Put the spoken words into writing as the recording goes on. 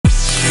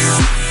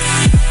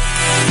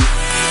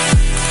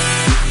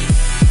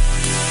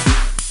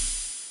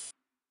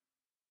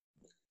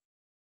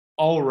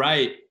All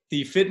right.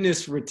 The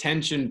Fitness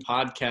Retention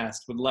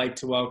Podcast would like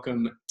to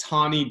welcome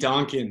Tahnee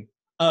Donkin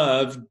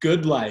of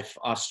Goodlife,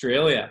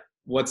 Australia.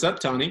 What's up,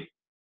 Tahnee?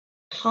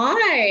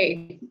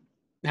 Hi.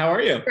 How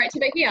are you? Great to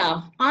be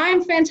here.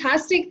 I'm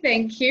fantastic,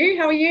 thank you.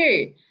 How are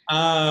you?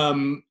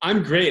 I'm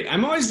great.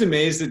 I'm always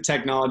amazed at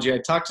technology. I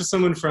talked to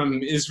someone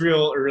from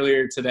Israel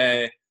earlier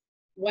today.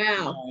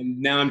 Wow.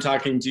 Now I'm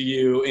talking to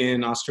you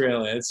in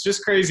Australia. It's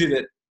just crazy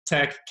that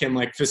tech can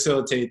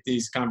facilitate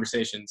these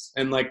conversations,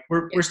 and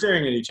we're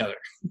staring at each other.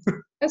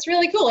 That's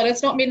really cool. And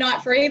it's not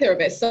midnight for either of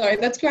us, so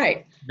that's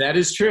great. That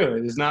is true.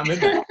 It is not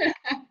midnight.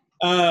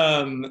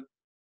 For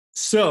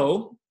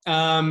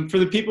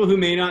the people who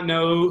may not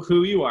know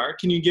who you are,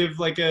 can you give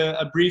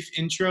a brief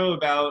intro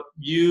about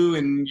you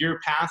and your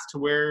path to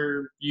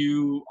where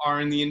you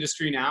are in the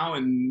industry now,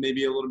 and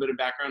maybe a little bit of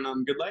background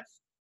on Goodlife?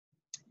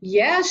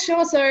 Yeah,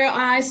 sure. So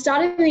I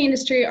started in the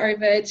industry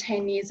over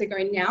 10 years ago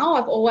now.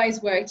 I've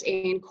always worked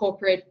in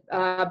corporate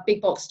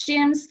big box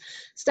gyms.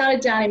 Started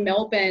down in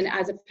Melbourne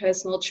as a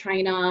personal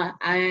trainer,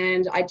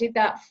 and I did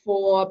that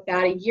for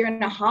about a year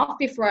and a half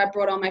before I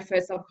brought on my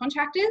first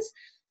subcontractors.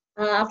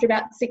 After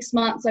about 6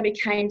 months, I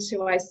became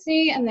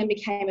 2IC and then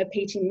became a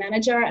PT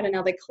manager at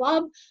another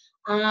club.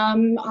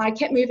 I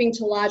kept moving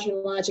to larger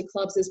and larger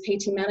clubs as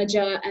PT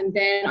manager, and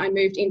then I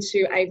moved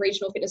into a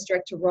regional fitness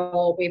director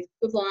role with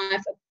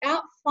Goodlife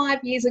about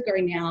 5 years ago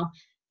now,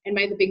 and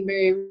made the big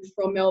move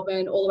from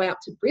Melbourne all the way up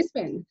to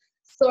Brisbane.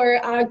 So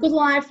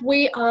Goodlife,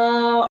 we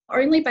are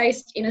only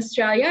based in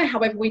Australia.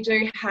 However, we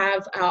do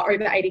have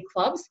over 80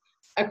 clubs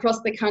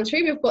across the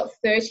country. We've got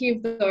 30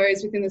 of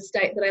those within the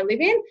state that I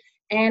live in,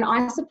 and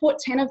I support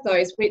 10 of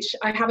those, which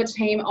I have a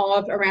team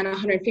of around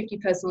 150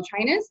 personal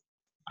trainers.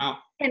 Wow.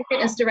 10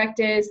 fitness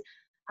directors.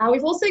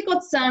 We've also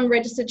got some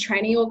registered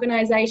training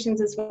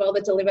organisations as well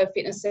that deliver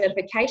fitness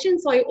certification.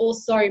 So I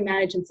also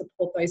manage and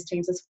support those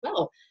teams as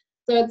well.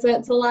 So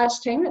it's a large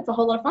team. It's a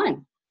whole lot of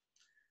fun.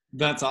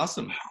 That's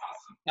awesome.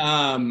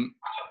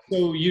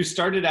 So you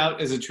started out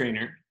as a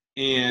trainer,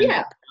 and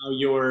now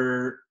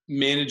you're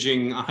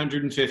managing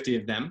 150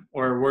 of them,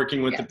 or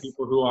working with the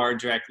people who are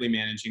directly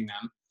managing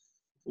them.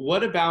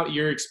 What about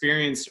your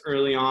experience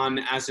early on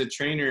as a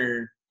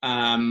trainer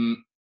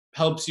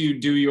helps you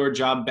do your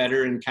job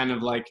better and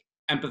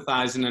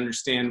empathize and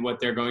understand what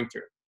they're going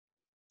through?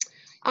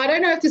 I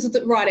don't know if this is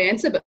the right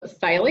answer, but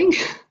failing.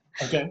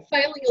 Okay.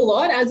 Failing a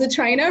lot as a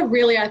trainer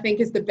really, I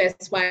think, is the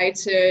best way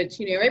to,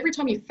 every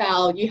time you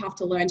fail, you have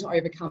to learn to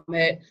overcome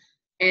it,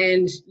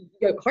 and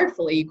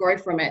hopefully you grow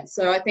from it.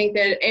 So I think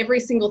that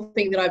every single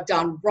thing that I've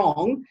done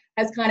wrong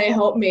has kind of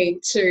helped me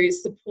to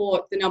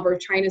support the number of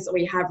trainers that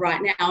we have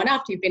right now. And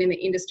after you've been in the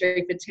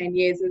industry for 10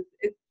 years,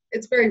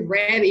 it's very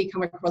rare that you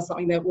come across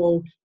something that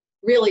will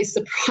really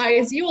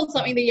surprise you, or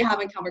something that you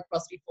haven't come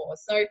across before.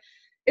 So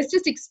it's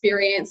just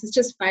experience. It's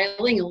just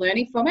failing and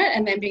learning from it,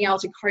 and then being able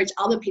to coach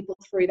other people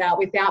through that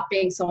without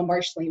being so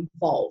emotionally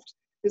involved.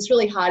 It's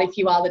really hard if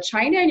you are the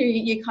trainer and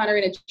you're kind of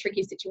in a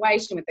tricky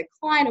situation with the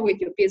client or with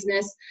your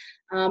business.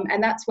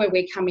 And that's where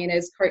we come in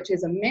as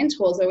coaches and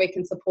mentors, where we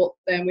can support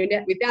them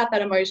without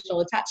that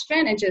emotional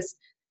attachment and just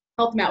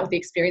help them out with the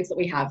experience that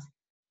we have.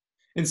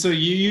 And so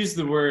you use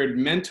the word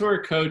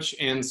mentor, coach,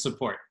 and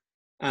support.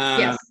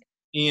 Yes.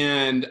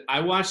 And I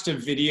watched a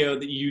video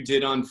that you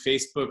did on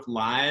Facebook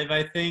Live,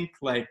 I think,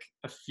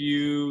 a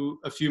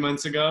few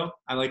months ago.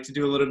 I like to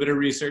do a little bit of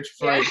research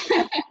before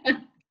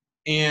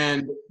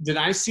And did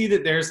I see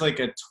that there's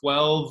a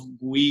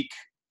 12-week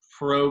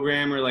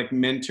program or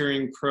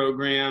mentoring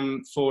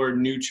program for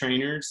new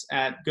trainers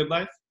at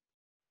Goodlife?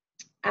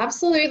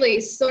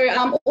 Absolutely. So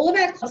all of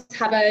our clubs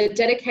have a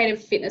dedicated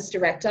fitness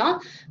director.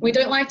 We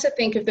don't like to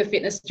think of the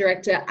fitness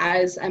director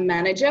as a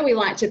manager. We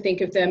like to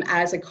think of them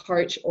as a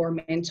coach or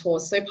a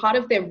mentor. So part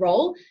of their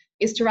role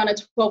is to run a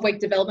 12-week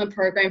development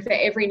program for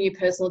every new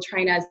personal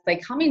trainer as they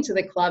come into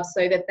the club,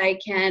 so that they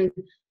can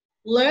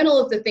learn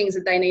all of the things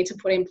that they need to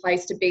put in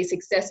place to be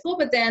successful.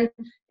 But then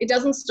it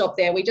doesn't stop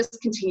there. We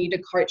just continue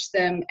to coach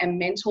them and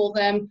mentor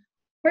them,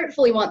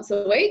 hopefully once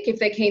a week if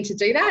they're keen to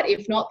do that.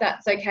 If not,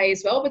 that's okay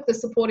as well. But the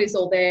support is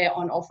all there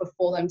on offer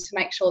for them to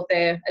make sure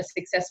they're as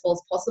successful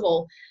as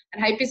possible.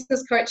 And hey,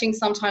 business coaching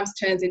sometimes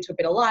turns into a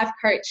bit of life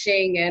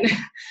coaching, and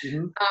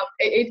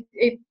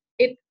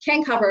it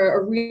can cover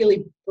a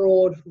really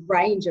broad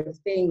range of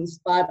things.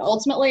 But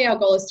ultimately, our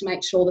goal is to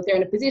make sure that they're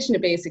in a position to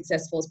be as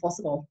successful as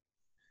possible.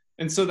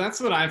 And so that's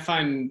what I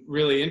find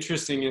really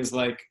interesting is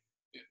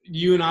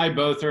you and I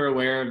both are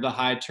aware of the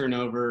high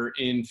turnover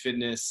in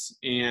fitness,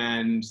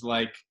 and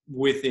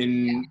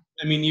within,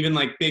 even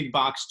big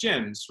box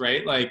gyms,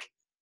 right?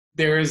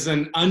 There is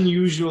an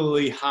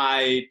unusually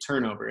high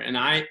turnover. And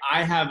I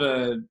have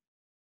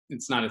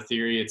it's not a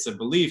theory, it's a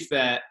belief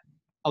that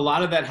a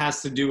lot of that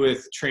has to do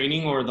with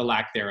training or the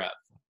lack thereof.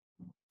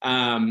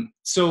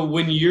 So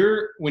when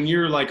you're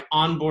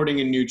onboarding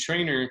a new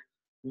trainer,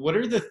 what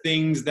are the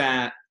things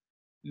that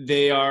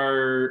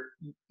they're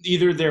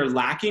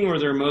lacking or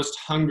they're most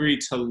hungry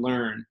to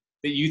learn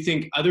that you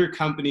think other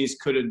companies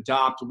could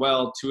adopt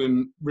well to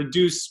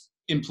increase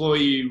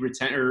employee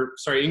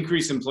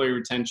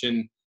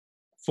retention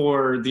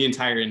for the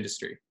entire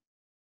industry?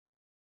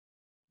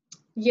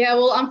 Yeah,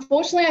 well,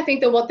 unfortunately, I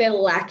think that what they're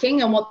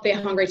lacking and what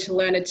they're hungry to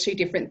learn are two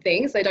different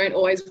things. They don't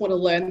always want to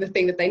learn the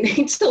thing that they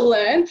need to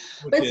learn.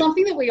 But Okay.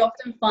 something that we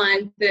often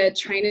find that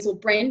trainers or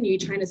brand new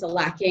trainers are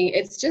lacking,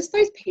 it's just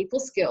those people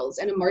skills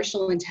and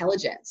emotional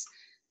intelligence.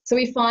 So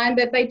we find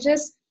that they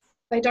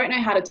don't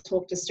know how to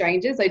talk to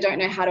strangers. They don't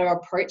know how to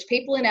approach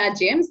people in our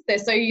gyms. They're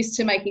so used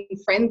to making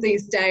friends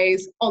these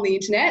days on the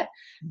internet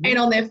and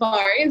on their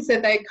phones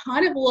that they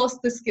kind of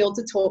lost the skill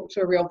to talk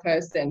to a real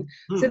person.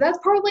 So that's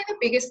probably the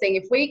biggest thing.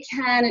 If we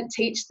can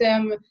teach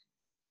them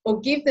or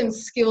give them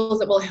skills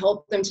that will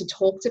help them to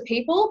talk to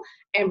people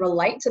and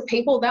relate to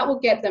people, that will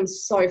get them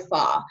so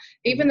far.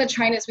 Even the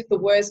trainers with the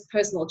worst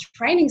personal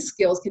training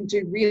skills can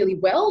do really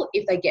well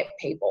if they get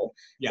people.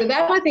 Yeah. So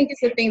that, I think, is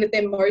the thing that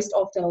they're most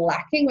often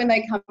lacking when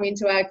they come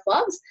into our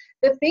clubs.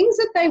 The things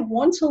that they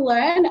want to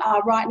learn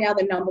are right now,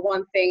 the number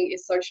one thing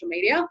is social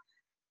media.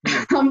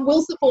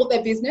 We'll support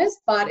their business,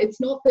 but it's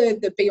not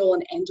the be all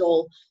and end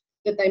all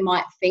that they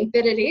might think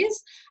that it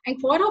is. And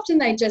quite often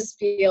they just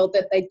feel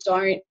that they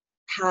don't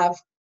have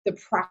the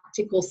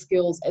practical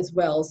skills as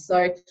well.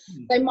 So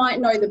they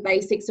might know the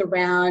basics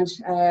around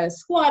a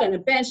squat and a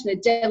bench and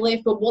a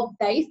deadlift, but what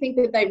they think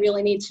that they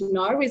really need to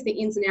know is the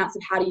ins and outs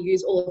of how to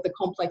use all of the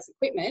complex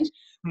equipment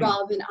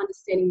rather than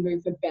understanding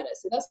movement better.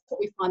 So that's what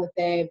we find that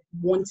they're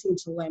wanting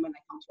to learn when they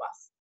come to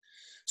us.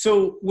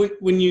 So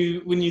when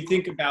you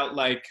think about,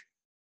 like,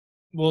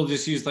 we'll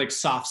just use like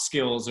soft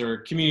skills or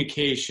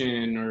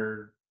communication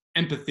or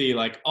empathy,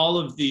 like all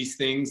of these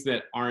things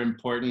that are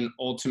important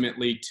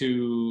ultimately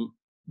to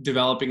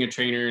developing a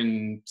trainer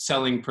and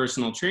selling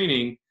personal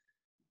training,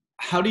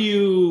 how do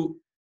you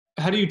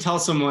tell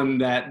someone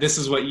that this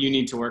is what you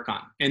need to work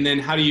on? And then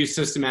how do you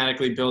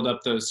systematically build up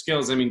those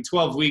skills? I mean,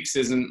 12 weeks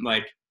isn't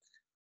like,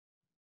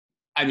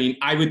 I mean,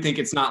 I would think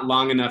it's not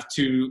long enough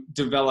to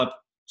develop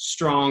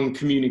strong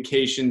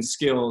communication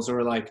skills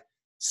or like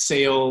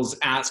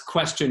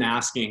question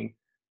asking.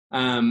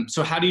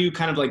 So how do you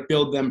kind of like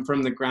build them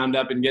from the ground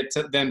up and get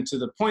them to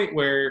the point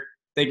where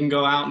they can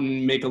go out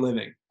and make a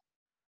living?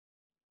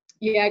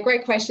 Yeah,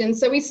 great question.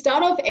 So we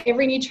start off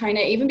every new trainer,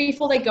 even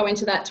before they go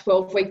into that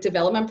 12-week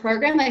development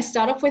program, they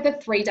start off with a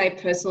 3-day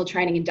personal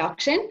training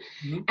induction.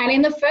 And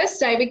in the first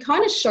day, we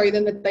kind of show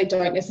them that they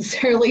don't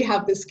necessarily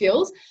have the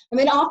skills. And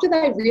then after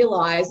they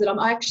realize that I'm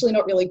actually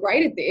not really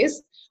great at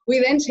this, we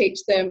then teach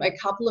them a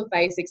couple of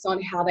basics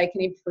on how they can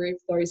improve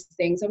those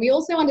things. And we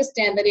also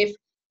understand that if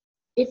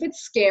it's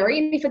scary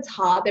and if it's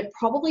hard, they're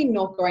probably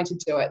not going to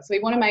do it. So we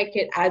want to make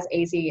it as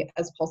easy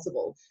as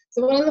possible.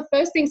 So one of the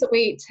first things that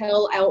we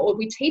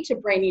we teach a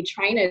brand new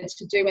trainer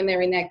to do when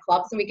they're in their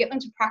clubs, and we get them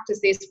to practice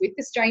this with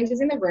the strangers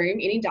in the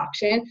room in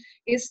induction,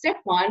 is step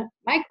 1,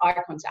 make eye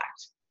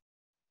contact.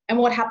 And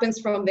what happens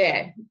from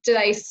there? Do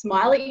they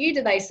smile at you?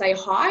 Do they say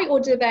hi? Or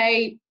do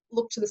they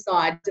look to the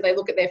side? Do they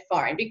look at their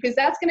phone? Because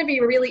that's going to be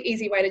a really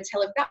easy way to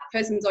tell if that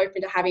person's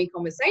open to having a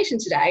conversation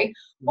today,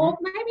 or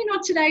maybe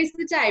not today's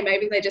the day.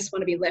 Maybe they just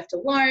want to be left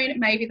alone.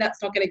 Maybe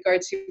that's not going to go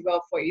too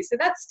well for you. So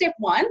that's step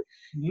 1.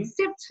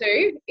 Step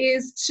 2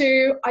 is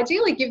to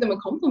ideally give them a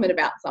compliment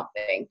about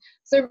something.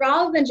 So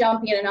rather than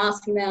jumping in and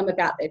asking them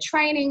about their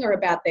training or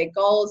about their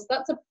goals,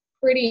 that's a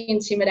pretty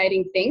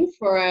intimidating thing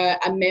for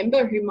a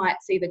member who might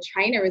see the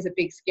trainer as a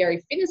big,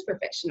 scary fitness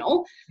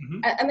professional.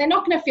 And they're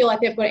not going to feel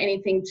like they've got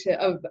anything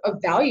of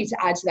value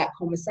to add to that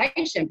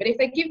conversation. But if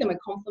they give them a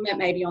compliment,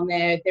 maybe on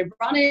their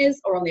runners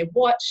or on their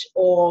watch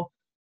or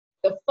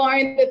the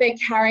phone that they're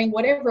carrying,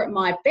 whatever it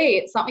might be,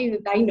 it's something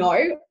that they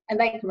know and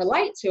they can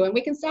relate to, and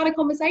we can start a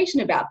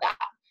conversation about that.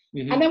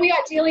 And then we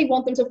ideally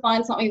want them to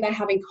find something they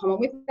have in common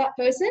with that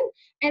person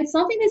and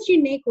something that's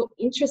unique or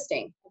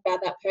interesting about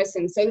that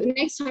person. So the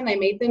next time they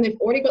meet them, they've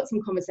already got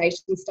some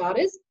conversation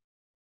starters.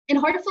 And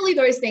hopefully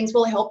those things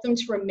will help them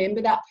to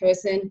remember that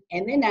person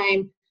and their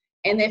name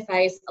and their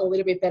face a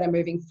little bit better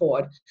moving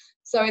forward.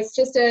 So it's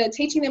just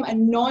teaching them a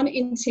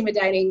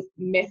non-intimidating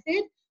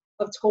method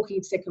of talking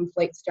to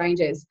complete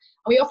strangers.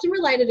 And we often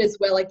relate it as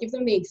well. I give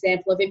them the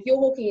example of if you're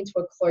walking into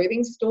a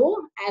clothing store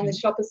and the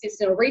shop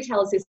assistant or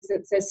retail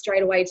assistant says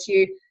straight away to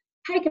you,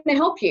 "Hey, can I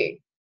help you?"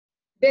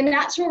 Their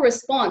natural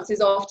response is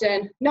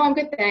often, "No, I'm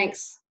good,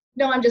 thanks.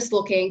 No, I'm just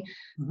looking."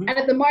 And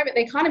at the moment,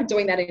 they're kind of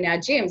doing that in our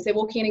gyms. They're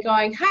walking in and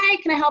going, "Hey,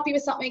 can I help you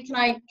with something? Can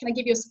I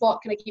give you a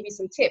spot? Can I give you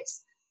some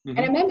tips?" And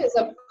our members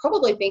are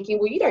probably thinking,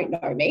 "Well, you don't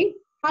know me.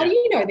 How do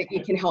you know that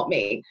you can help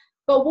me?"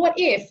 But what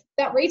if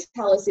that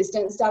retail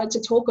assistant started to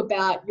talk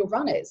about your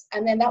runners?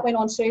 And then that went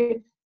on to,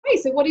 "Hey,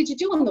 so what did you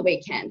do on the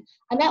weekend?"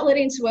 And that led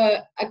into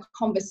a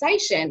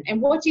conversation.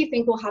 And what do you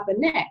think will happen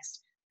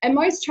next? And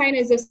most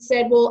trainers have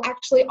said, "Well,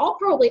 actually, I'll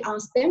probably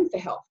ask them for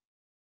help."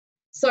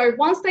 So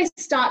once they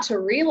start to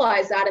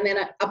realize that and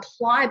then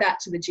apply that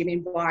to the gym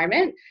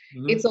environment,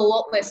 it's a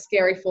lot less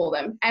scary for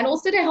them. And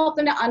also to help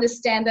them to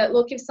understand that,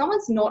 look, if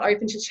someone's not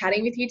open to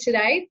chatting with you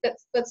today,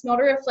 that's not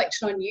a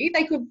reflection on you.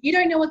 You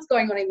don't know what's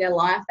going on in their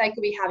life. They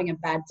could be having a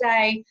bad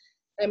day.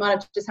 They might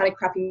have just had a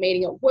crappy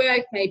meeting at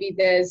work. Maybe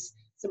there's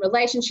some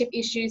relationship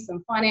issues,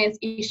 some finance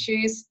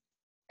issues.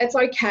 It's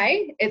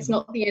okay. It's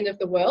not the end of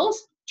the world.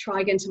 Try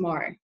again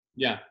tomorrow.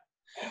 Yeah.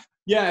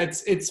 Yeah.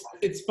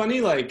 It's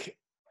funny. Like,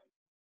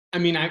 I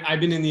mean, I've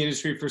been in the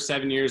industry for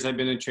 7 years. I've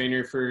been a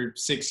trainer for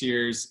 6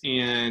 years.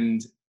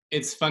 And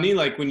it's funny,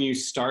 like when you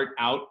start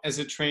out as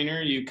a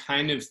trainer, you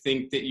kind of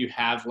think that you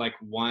have like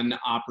one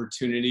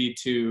opportunity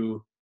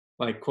to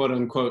like quote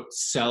unquote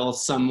sell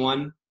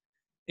someone.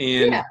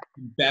 And Yeah.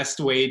 best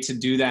way to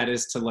do that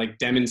is to like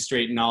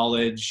demonstrate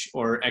knowledge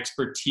or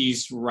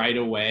expertise right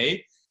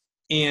away.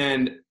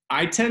 And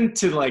I tend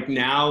to like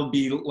now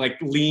be like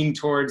lean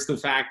towards the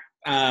fact,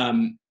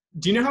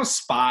 do you know how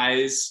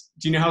spies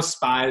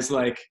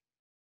like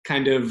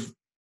kind of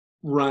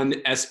run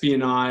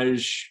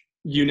espionage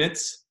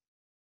units?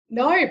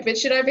 No, but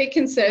should I be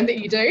concerned that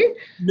you do?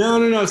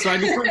 No. So I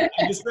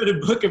just read a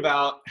book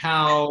about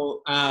how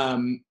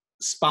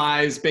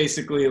spies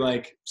basically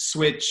like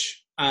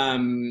switch.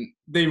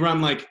 They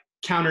run like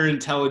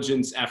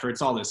counterintelligence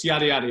efforts, all this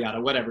yada yada yada,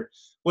 whatever.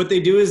 What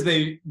they do is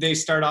they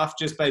start off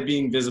just by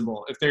being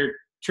visible. If they're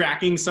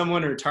tracking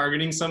someone or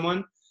targeting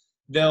someone,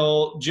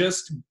 they'll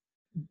just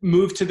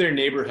move to their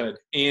neighborhood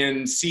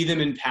and see them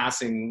in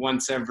passing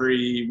once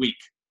every week,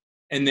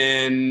 and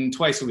then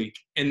twice a week,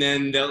 and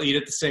then they'll eat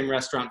at the same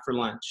restaurant for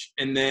lunch,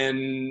 and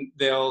then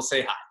they'll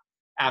say hi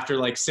after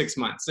like 6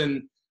 months.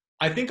 And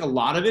I think a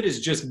lot of it is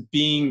just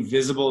being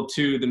visible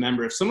to the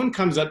member. If someone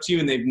comes up to you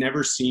and they've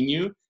never seen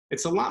you,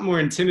 it's a lot more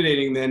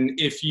intimidating than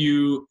if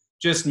you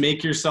just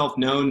make yourself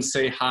known,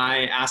 say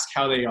hi, ask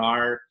how they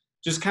are,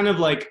 just kind of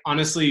like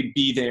honestly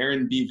be there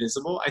and be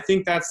visible. I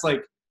think that's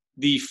like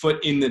the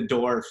foot in the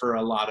door for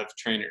a lot of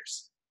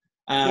trainers.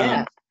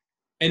 Yeah.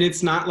 And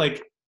it's not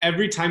like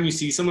every time you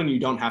see someone, you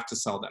don't have to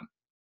sell them.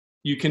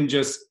 You can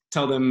just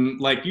tell them,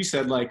 like you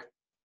said, like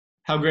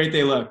how great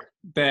they look,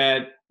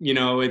 that, you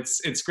know,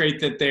 it's great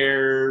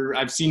that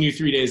I've seen you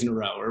 3 days in a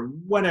row or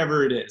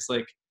whatever it is.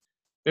 Like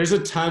there's a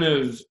ton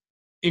of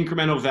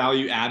incremental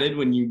value added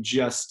when you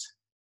just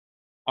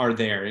are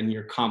there and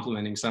you're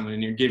complimenting someone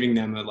and you're giving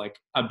them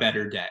a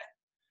better day.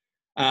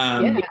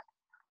 Yeah.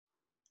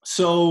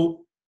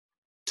 So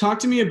talk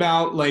to me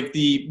about like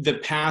the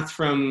path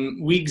from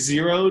week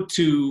 0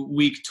 to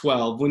week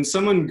 12. When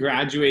someone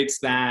graduates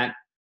that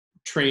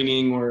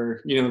training,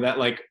 or, you know, that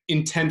like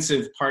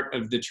intensive part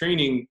of the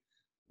training,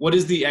 what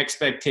is the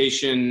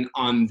expectation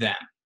on them?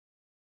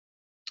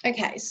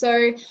 Okay,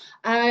 so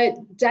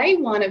day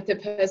one of the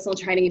personal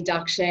training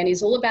induction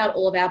is all about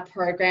all of our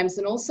programs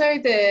and also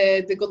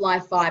the Good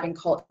Life vibe and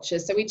culture.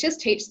 So we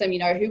just teach them, you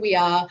know, who we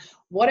are,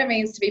 what it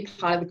means to be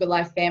part of the Good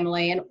Life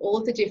family, and all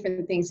of the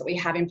different things that we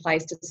have in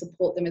place to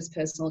support them as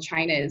personal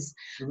trainers.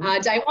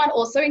 Mm-hmm. Day one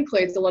also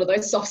includes a lot of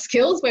those soft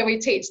skills where we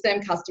teach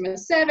them customer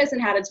service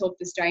and how to talk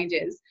to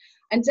strangers.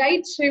 And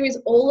day two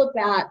is all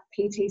about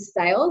PT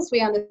sales. We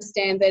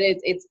understand that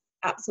it's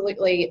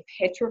absolutely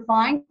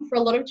petrifying for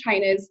a lot of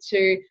trainers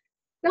to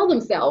sell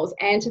themselves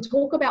and to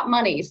talk about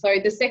money. So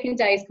the second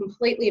day is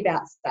completely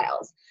about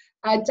sales.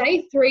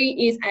 Day three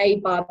is a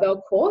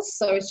barbell course.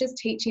 So it's just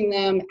teaching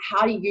them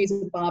how to use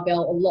a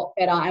barbell a lot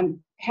better and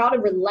how to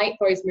relate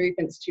those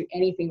movements to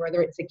anything,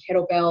 whether it's a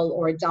kettlebell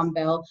or a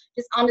dumbbell,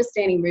 just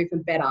understanding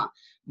movement better.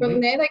 From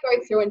there, they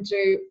go through and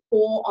do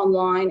 4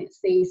 online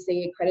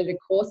CEC accredited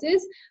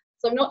courses.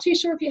 So I'm not too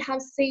sure if you have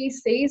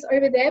CECs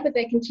over there, but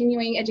they're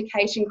continuing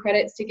education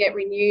credits to get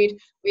renewed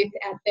with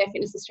their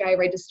Fitness Australia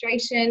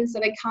registration.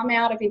 So they come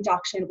out of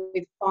induction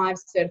with 5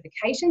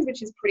 certifications,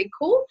 which is pretty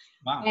cool.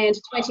 Wow. And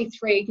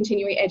 23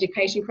 continuing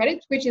education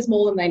credits, which is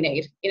more than they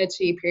need in a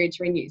 2-year period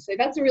to renew. So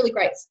that's a really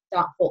great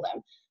start for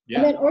them. Yeah.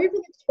 And then over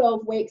the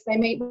 12 weeks, they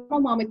meet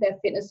one-on-one with their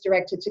fitness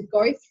director to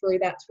go through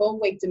that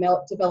 12-week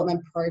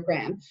development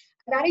program.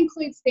 That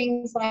includes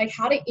things like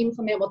how to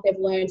implement what they've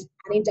learned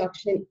at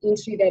induction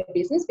into their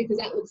business, because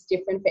that looks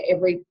different for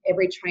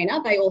every trainer.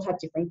 They all have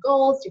different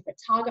goals,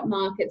 different target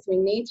markets. We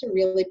need to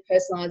really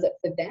personalize it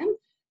for them.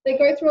 They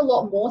go through a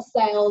lot more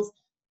sales,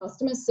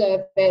 customer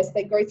service.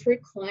 They go through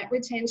client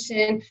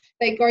retention.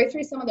 They go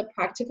through some of the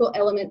practical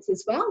elements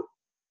as well.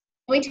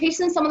 We teach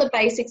them some of the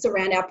basics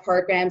around our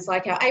programs,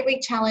 like our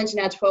 8-week challenge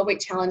and our 12-week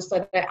challenge,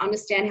 so they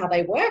understand how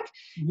they work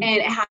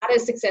and how to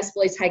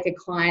successfully take a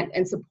client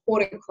and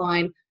support a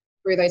client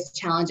through those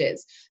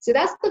challenges. So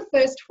that's the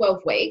first 12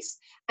 weeks.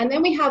 And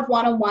then we have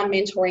one-on-one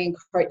mentoring and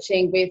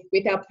coaching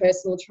with our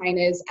personal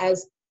trainers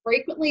as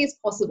frequently as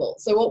possible.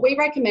 So what we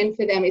recommend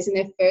for them is in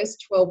their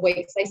first 12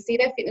 weeks, they see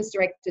their fitness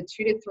director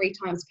 2 to 3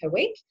 times per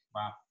week.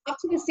 Wow. Up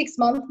to the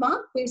 6-month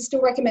mark, we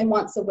still recommend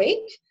once a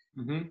week.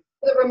 For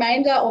the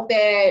remainder of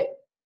their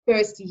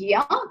first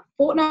year,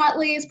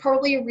 fortnightly is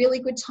probably a really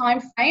good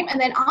time frame.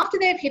 And then after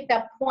they've hit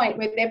that point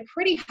where they're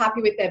pretty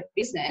happy with their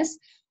business,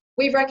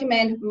 we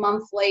recommend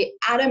monthly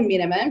at a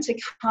minimum to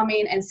come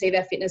in and see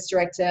their fitness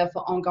director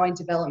for ongoing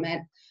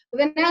development. But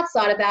then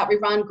outside of that, we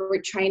run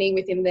group training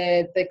within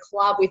the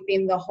club,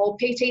 within the whole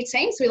PT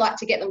team. So we like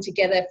to get them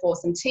together for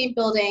some team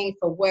building,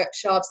 for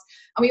workshops.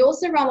 And we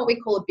also run what we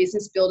call a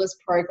business builders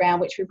program,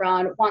 which we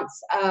run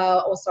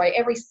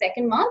every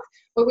second month,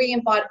 where we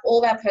invite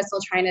all of our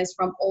personal trainers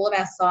from all of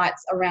our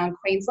sites around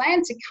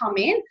Queensland to come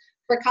in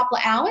for a couple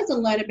of hours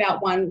and learn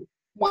about one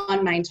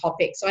one main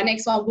topic. So our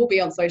next one will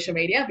be on social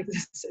media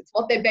because it's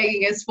what they're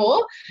begging us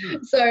for.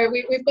 So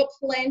we've got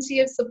plenty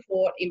of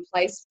support in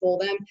place for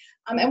them.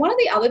 And one of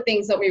the other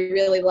things that we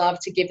really love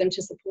to give them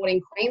to support in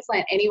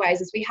Queensland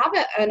anyways is we have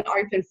an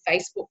open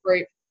Facebook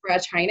group for our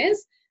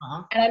trainers.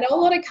 And I know a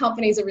lot of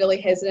companies are really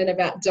hesitant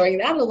about doing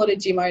that. A lot of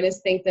gym owners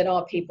think that,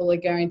 oh, people are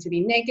going to be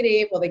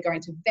negative or they're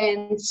going to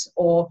vent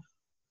or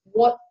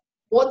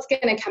what's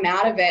going to come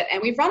out of it. And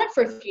we've run it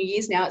for a few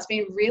years now. It's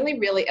been really,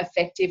 really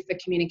effective for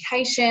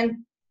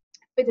communication,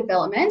 for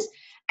development.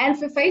 And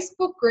for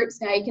Facebook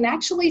groups now, you can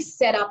actually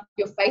set up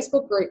your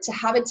Facebook group to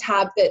have a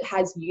tab that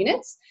has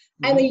units.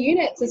 And the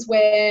units is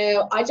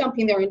where I jump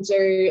in there and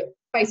do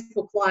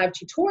Facebook Live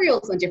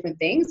tutorials on different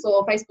things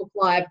or Facebook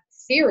Live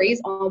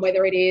series on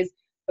whether it is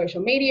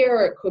social media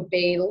or it could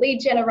be lead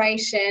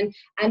generation,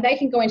 and they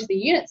can go into the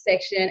unit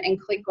section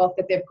and click off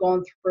that they've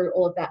gone through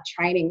all of that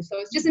training. So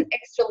it's just an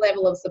extra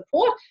level of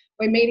support.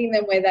 We're meeting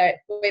them where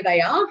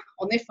they are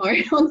on their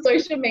phone, on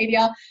social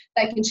media.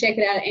 They can check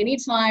it out at any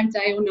time,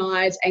 day or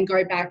night, and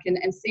go back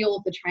and see all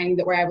of the training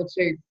that we're able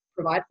to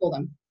provide for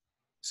them.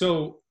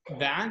 So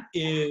that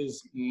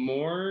is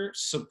more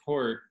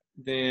support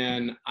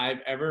than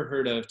I've ever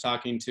heard of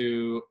talking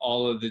to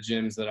all of the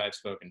gyms that I've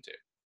spoken to.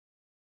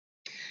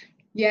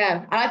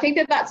 Yeah, and I think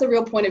that that's a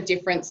real point of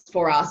difference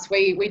for us.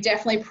 We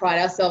definitely pride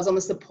ourselves on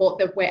the support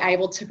that we're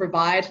able to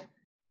provide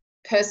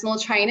personal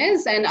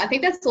trainers. And I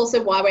think that's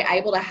also why we're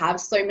able to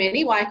have so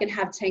many, why I can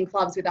have 10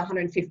 clubs with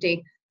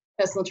 150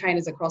 personal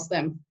trainers across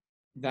them.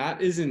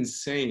 That is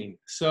insane.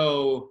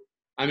 So,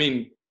 I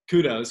mean,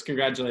 kudos,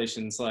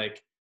 congratulations.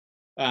 Like,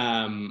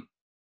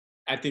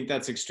 I think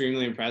that's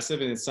extremely impressive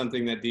and it's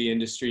something that the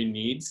industry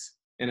needs.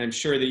 And I'm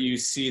sure that you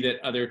see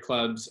that other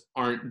clubs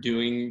aren't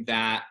doing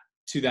that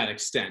to that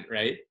extent,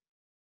 right?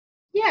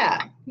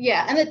 Yeah.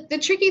 And the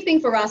tricky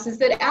thing for us is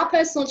that our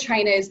personal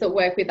trainers that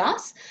work with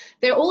us,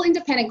 they're all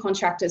independent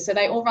contractors. So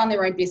they all run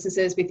their own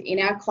businesses within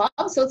our club.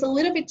 So it's a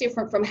little bit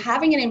different from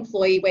having an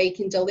employee where you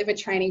can deliver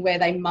training where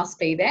they must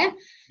be there.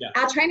 Yeah.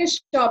 Our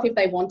trainers show up if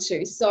they want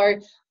to. So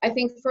I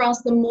think for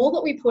us, the more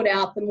that we put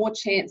out, the more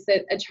chance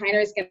that a trainer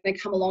is going to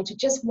come along to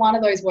just one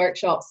of those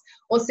workshops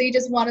or see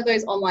just one of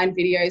those online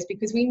videos,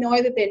 because we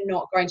know that they're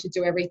not going to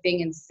do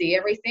everything and see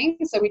everything.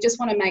 So we just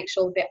want to make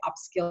sure that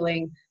they're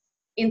upskilling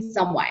in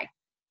some way.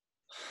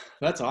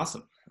 That's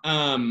awesome.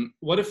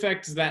 What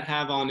effect does that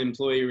have on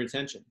employee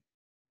retention?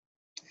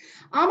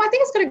 I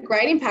think it's got a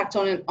great impact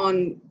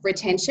on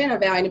retention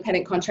of our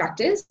independent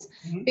contractors,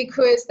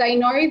 because they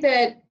know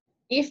that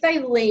if they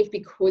leave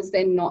because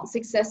they're not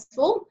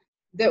successful,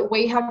 that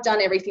we have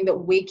done everything that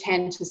we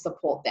can to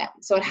support them.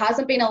 So it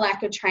hasn't been a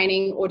lack of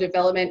training or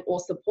development or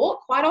support.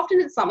 Quite often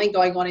it's something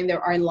going on in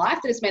their own life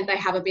that has meant they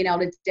haven't been able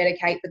to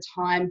dedicate the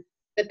time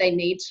that they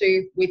need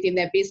to within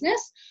their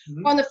business.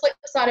 On the flip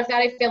side of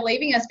that, if they're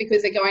leaving us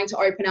because they're going to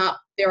open up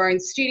their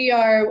own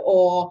studio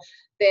or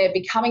they're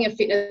becoming a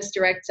fitness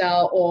director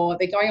or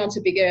they're going on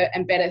to bigger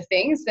and better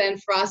things, then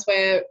for us,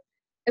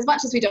 as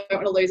much as we don't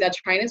want to lose our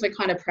trainers, we're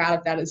kind of proud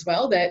of that as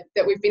well, that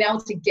we've been able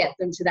to get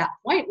them to that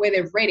point where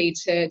they're ready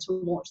to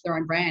launch their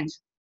own brand.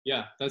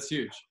 Yeah, that's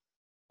huge.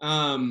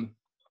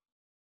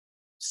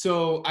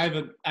 So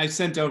I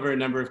sent over a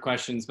number of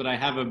questions, but I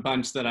have a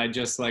bunch that I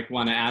just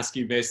want to ask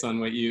you based on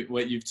what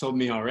you've told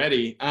me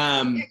already.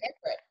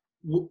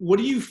 What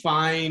do you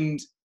find?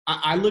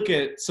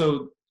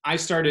 I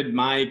started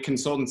my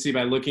consultancy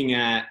by looking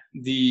at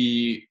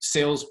the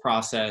sales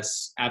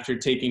process after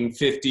taking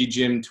 50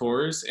 gym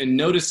tours and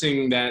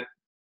noticing that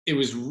it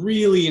was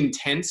really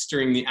intense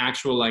during the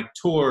actual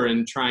tour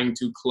and trying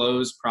to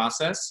close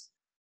process.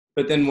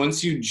 But then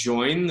once you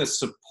join, the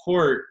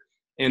support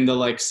and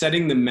the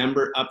setting the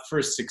member up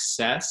for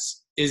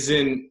success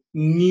isn't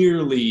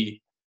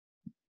nearly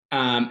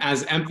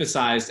as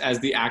emphasized as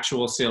the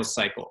actual sales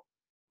cycle.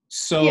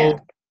 So yeah.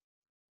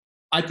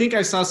 I think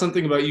I saw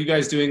something about you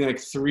guys doing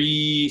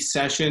 3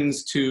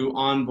 sessions to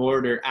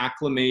onboard or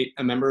acclimate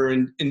a member,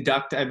 and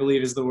induct, I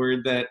believe is the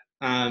word that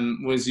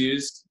was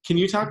used. Can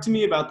you talk to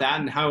me about that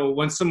and how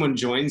once someone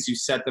joins, you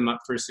set them up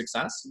for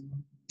success?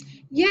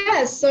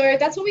 Yeah, so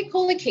that's what we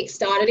call a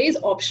kickstart. It is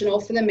optional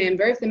for the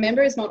member. If the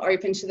member is not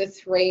open to the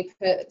 3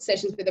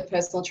 sessions with a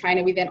personal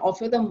trainer, we then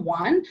offer them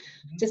 1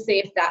 to see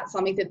if that's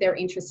something that they're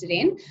interested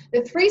in.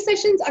 The 3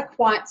 sessions are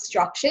quite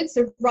structured.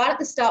 So right at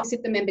the start, we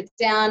sit the member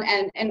down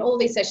and all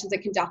these sessions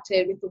are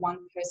conducted with the 1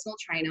 personal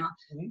trainer.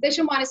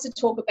 Session 1 is to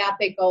talk about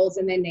their goals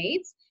and their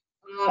needs.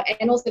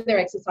 And also their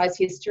exercise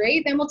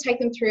history. Then we'll take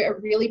them through a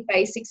really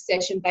basic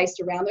session based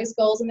around those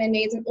goals and their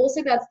needs. And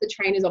also that's the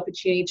trainer's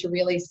opportunity to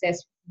really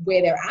assess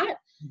where they're at.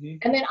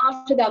 And then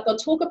after that, they'll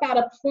talk about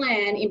a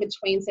plan in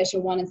between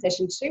session 1 and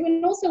session 2,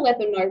 and also let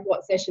them know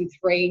what session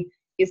 3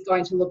 is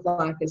going to look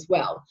like as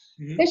well.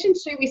 Session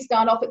 2, we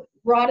start off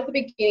right at the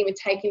beginning with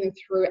taking them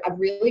through a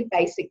really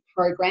basic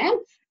program.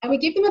 And we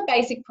give them a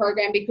basic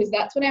program because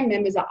that's what our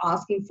members are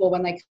asking for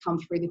when they come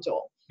through the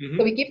door.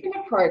 So we give them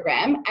a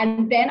program,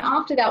 and then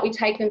after that, we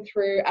take them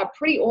through a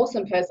pretty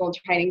awesome personal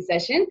training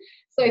session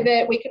so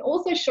that we can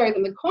also show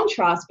them the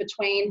contrast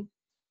between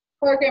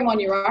program on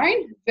your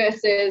own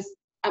versus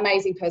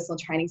amazing personal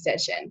training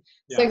session.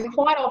 Yeah. So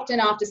quite often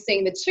after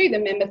seeing the two, the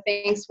member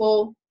thinks,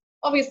 well,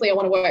 obviously I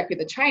want to work with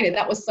the trainer.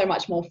 That was so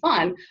much more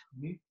fun.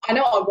 Mm-hmm. I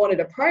know I wanted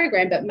a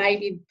program, but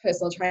maybe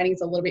personal training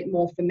is a little bit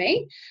more for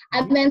me.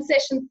 Mm-hmm. And then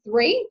session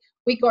 3,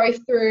 we go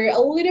through a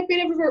little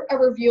bit of a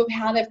review of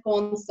how they've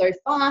gone so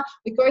far.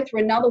 We go through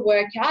another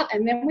workout,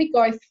 and then we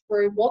go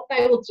through what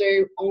they will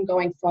do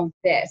ongoing from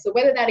there. So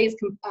whether that is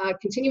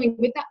continuing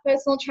with that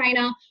personal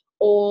trainer,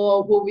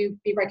 or will we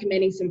be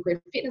recommending some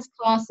group fitness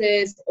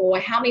classes, or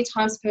how many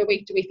times per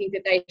week do we think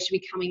that they should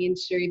be coming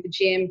into the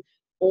gym,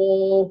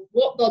 or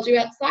what they'll do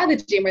outside the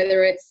gym,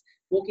 whether it's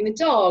walking the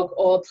dog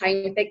or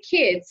playing with their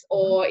kids,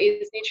 or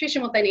is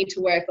nutrition what they need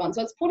to work on.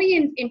 So it's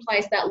putting in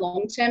place that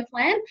long-term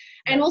plan,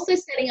 and also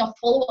setting a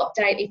follow-up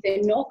date if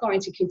they're not going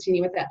to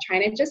continue with that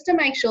trainer, just to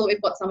make sure that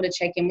we've got someone to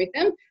check in with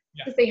them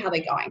to see how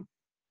they're going.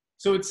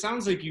 So it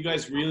sounds like you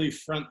guys really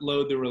front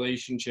load the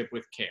relationship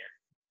with care,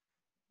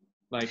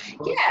 like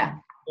both from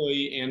the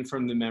employee and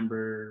from the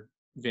member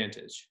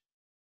vantage.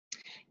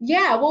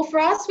 Yeah, well, for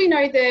us, we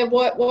know that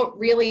what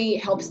really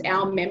helps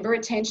our member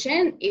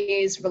retention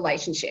is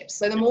relationships.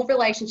 So the more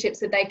relationships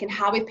that they can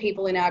have with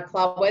people in our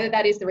club, whether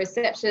that is the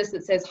receptionist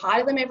that says hi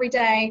to them every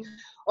day,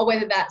 or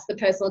whether that's the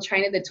personal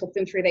trainer that took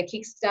them through their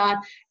kickstart,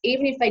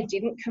 even if they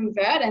didn't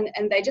convert and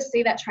they just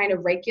see that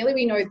trainer regularly,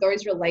 we know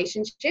those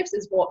relationships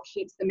is what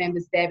keeps the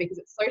members there, because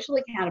it's social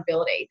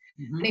accountability.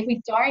 Mm-hmm. And if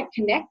we don't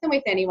connect them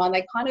with anyone,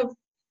 they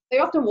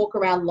often walk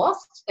around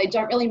lost. They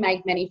don't really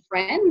make many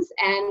friends,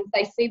 and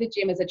they see the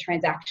gym as a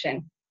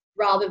transaction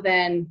rather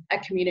than a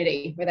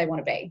community where they want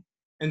to be.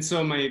 And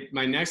so my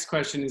next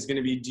question is going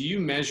to be, do you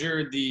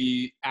measure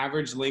the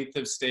average length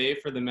of stay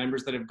for the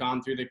members that have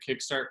gone through the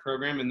Kickstart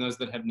program and those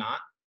that have not?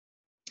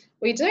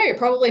 We do.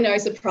 Probably no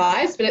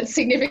surprise, but it's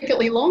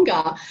significantly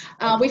longer.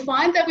 We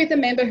find that with a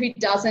member who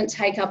doesn't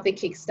take up the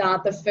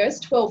Kickstart, the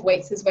first 12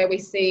 weeks is where we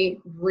see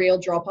real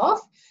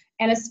drop-off,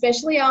 and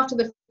especially after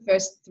the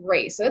first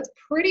 3. So it's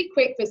pretty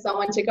quick for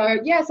someone to go,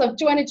 yes, I've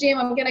joined a gym,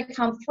 I'm going to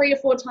come 3 to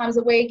 4 times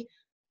a week.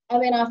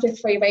 And then after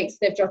 3 weeks,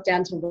 they've dropped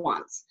down to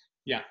once.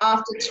 Yeah.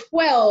 After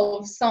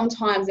 12,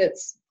 sometimes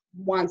it's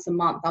once a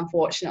month,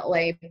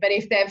 unfortunately. But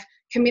if they've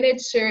committed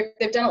to, if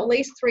they've done at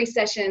least 3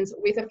 sessions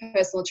with a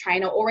personal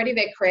trainer, already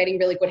they're creating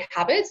really good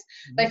habits.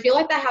 Mm-hmm. They feel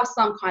like they have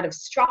some kind of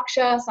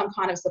structure, some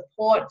kind of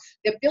support.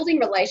 They're building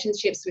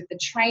relationships with the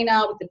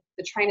trainer, with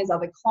the trainer's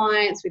other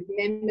clients, with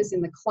members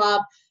in the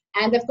club.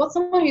 And they've got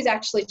someone who's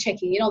actually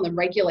checking in on them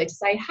regularly to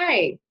say,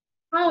 hey,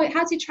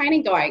 how's your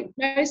training going?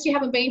 Notice you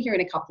haven't been here in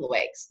a couple of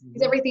weeks. Mm-hmm.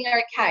 Is everything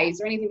okay? Is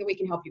there anything that we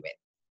can help you with?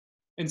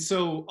 And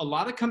so a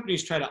lot of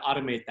companies try to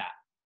automate that.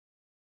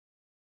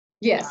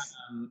 Yes.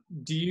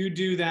 Do you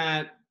do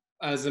that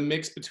as a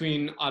mix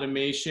between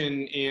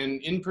automation and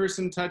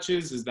in-person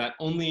touches? Is that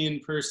only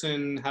in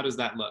person? How does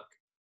that look?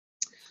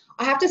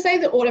 I have to say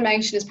that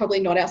automation is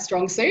probably not our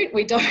strong suit.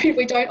 We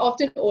don't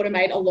often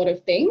automate a lot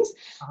of things.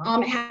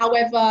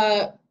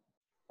 However,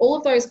 all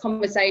of those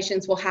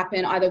conversations will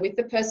happen either with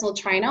the personal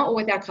trainer or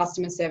with our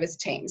customer service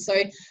team. So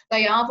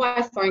they are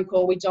via phone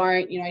call. We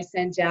don't,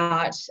 send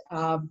out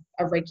a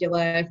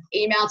regular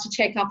email to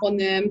check up on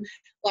them.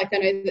 Like I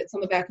know that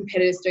some of our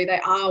competitors do.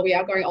 We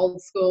are going old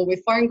school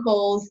with phone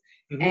calls.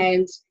 Mm-hmm.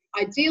 And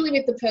ideally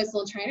with the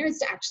personal trainer is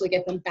to actually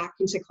get them back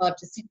into club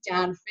to sit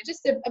down for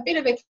just a bit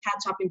of a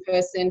catch up in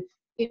person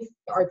if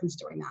they're open to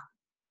doing that.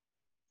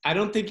 I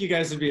don't think you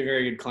guys would be a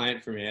very good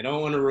client for me. I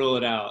don't want to rule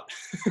it out,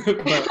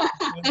 but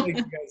I think you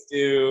guys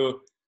do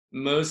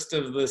most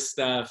of the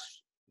stuff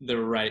the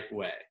right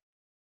way.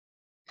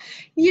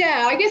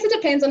 Yeah, I guess it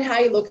depends on how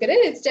you look at it.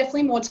 It's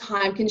definitely more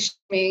time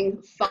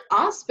consuming for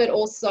us, but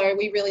also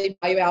we really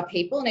value our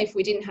people. And if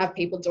we didn't have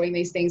people doing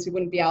these things, we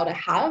wouldn't be able to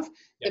have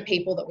the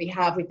people that we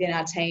have within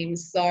our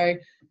teams. So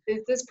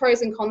there's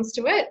pros and cons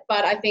to it.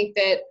 But I think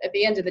that at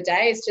the end of the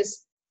day, it's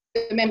just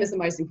the member's the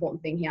most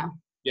important thing here.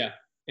 Yeah,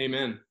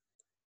 amen.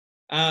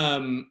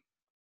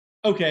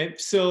 Okay,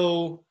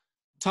 so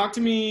talk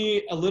to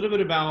me a little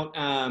bit about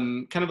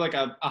kind of like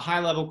a high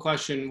level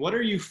question. What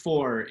are you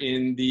for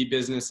in the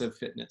business of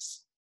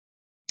fitness?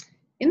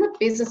 In the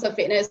business of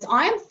fitness,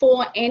 I'm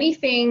for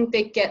anything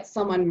that gets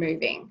someone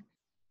moving.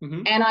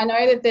 Mm-hmm. And I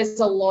know that there's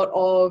a lot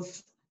of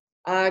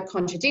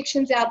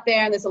contradictions out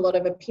there, and there's a lot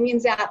of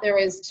opinions out there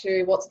as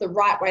to what's the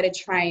right way to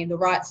train, the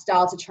right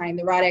style to train,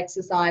 the right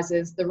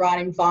exercises, the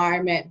right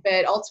environment.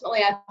 But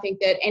ultimately, I think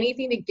that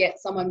anything that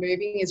gets someone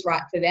moving is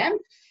right for them.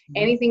 Mm-hmm.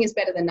 Anything is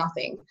better than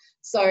nothing.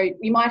 So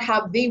you might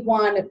have the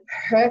one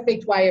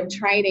perfect way of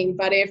training,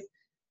 but if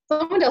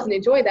someone doesn't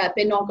enjoy that,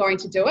 they're not going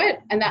to do it,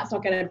 and that's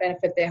not going to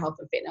benefit their health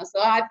and fitness. So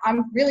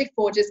I'm really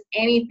for just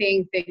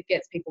anything that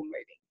gets people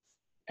moving.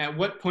 At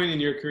what point in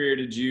your career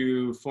did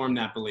you form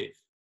that belief?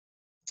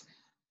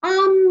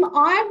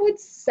 I would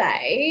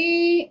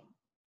say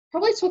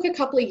probably took a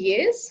couple of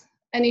years.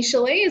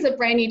 Initially, as a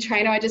brand new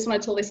trainer, I just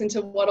wanted to listen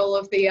to what all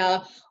of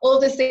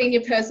the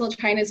senior personal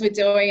trainers were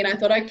doing, and I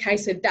thought, okay,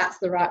 so that's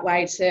the right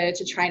way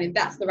to train, and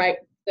that's the right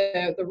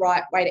the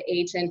right way to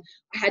eat, and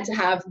I had to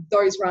have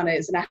those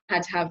runners, and I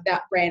had to have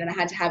that brand, and I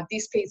had to have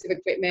this piece of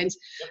equipment.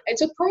 It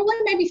took probably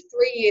maybe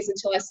 3 years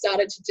until I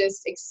started to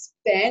just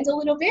expand a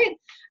little bit.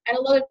 And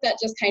a lot of that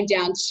just came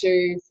down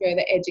to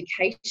further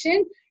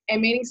education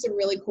and meeting some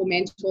really cool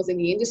mentors in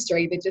the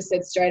industry that just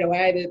said straight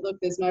away that, look,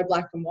 there's no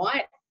black and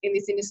white in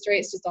this industry.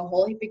 It's just a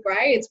whole heap of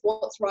grey. It's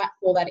what's right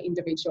for that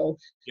individual.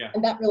 Yeah.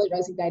 And that really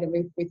resonated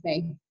with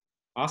me.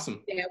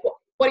 Awesome. Yeah.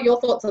 What are your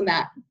thoughts on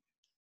that?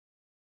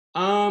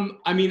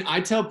 I mean,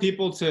 I tell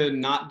people to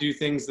not do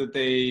things that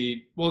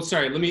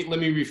let me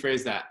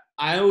rephrase that.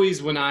 I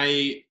always, when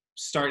I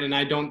start, and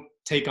I don't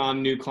take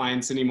on new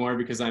clients anymore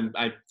because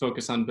I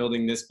focus on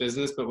building this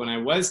business, but when I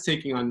was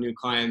taking on new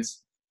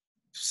clients,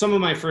 some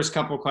of my first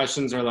couple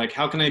questions are like,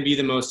 how can I be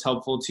the most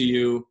helpful to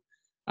you?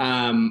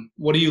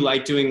 What do you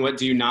like doing? What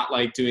do you not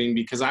like doing?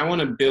 Because I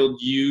want to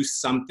build you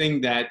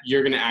something that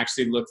you're going to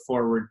actually look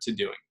forward to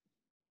doing.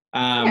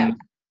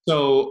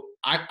 So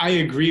I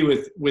agree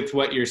with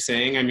what you're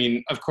saying. I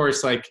mean, of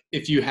course, like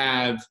if you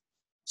have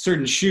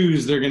certain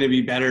shoes, they're going to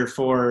be better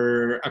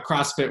for a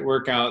CrossFit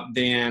workout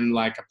than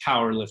like a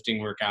powerlifting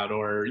workout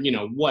or,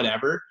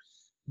 whatever.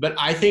 But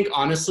I think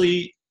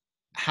honestly,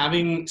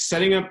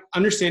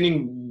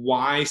 understanding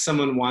why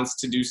someone wants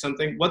to do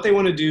something, what they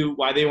want to do,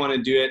 why they want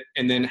to do it,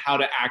 and then how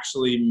to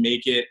actually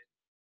make it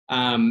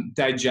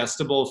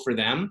digestible for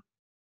them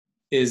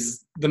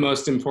is the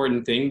most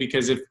important thing.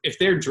 Because if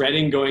they're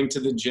dreading going to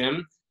the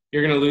gym,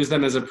 you're going to lose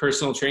them as a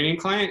personal training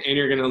client, and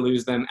you're going to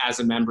lose them as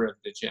a member of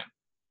the gym,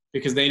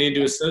 because they need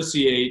to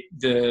associate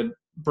the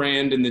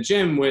brand in the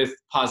gym with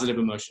positive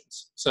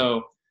emotions.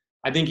 So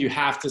I think you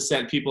have to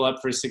set people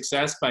up for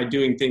success by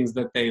doing things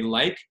that they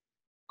like,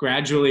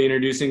 gradually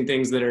introducing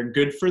things that are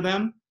good for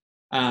them.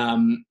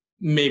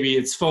 Maybe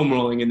it's foam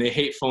rolling and they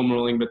hate foam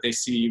rolling, but they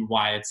see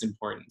why it's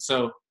important.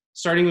 So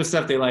starting with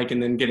stuff they like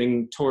and then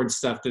getting towards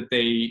stuff that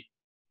they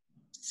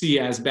see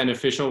as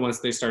beneficial once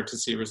they start to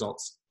see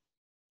results.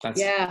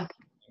 Yeah.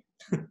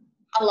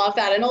 I love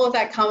that. And all of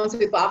that comes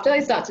with after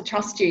they start to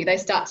trust you, they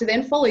start to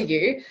then follow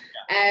you.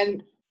 Yeah.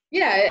 And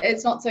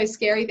it's not so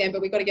scary then,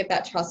 but we've got to get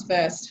that trust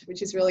first,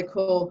 which is really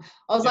cool.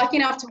 I was lucky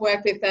enough to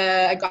work with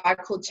a guy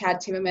called Chad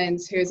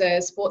Timmermans, who's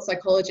a sports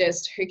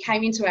psychologist who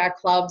came into our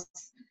clubs,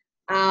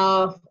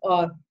 I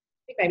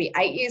think maybe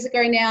 8 years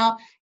ago now,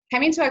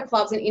 came into our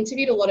clubs and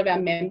interviewed a lot of our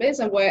members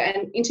and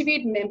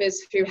interviewed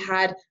members who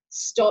had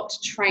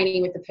stopped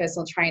training with the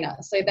personal trainer.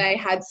 So they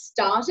had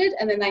started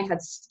and then they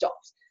had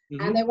stopped.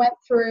 Mm-hmm. And they went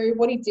through,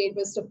 what he did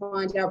was to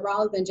find out,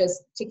 rather than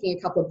just ticking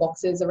a couple of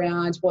boxes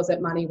around, was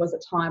it money, was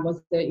it time,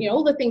 was it,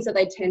 all the things that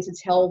they tend to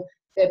tell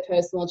their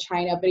personal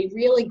trainer, but he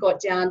really got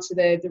down to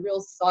the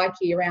real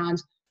psyche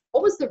around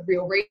what was the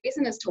real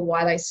reason as to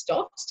why they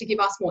stopped, to give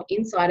us more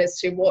insight as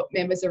to what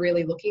members are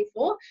really looking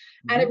for.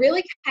 Mm-hmm. And it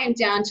really came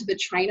down to the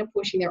trainer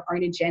pushing their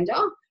own agenda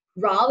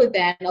rather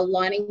than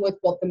aligning with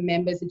what the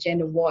member's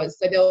agenda was.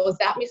 So there was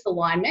that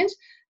misalignment.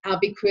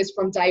 Because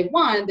from day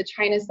one, the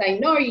trainers say,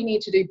 no, you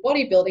need to do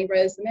bodybuilding,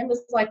 whereas the members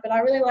like, but I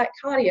really like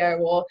cardio.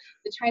 Or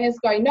the trainers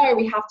go, no,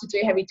 we have to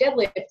do heavy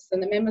deadlifts.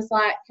 And the members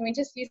like, can we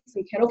just use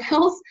some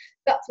kettlebells?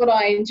 That's what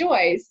I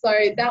enjoy. So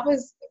that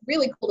was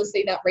really cool to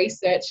see that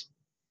research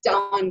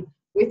done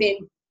within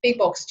big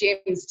box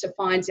gyms to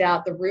find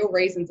out the real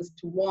reasons as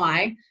to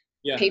why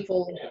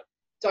people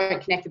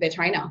don't connect with their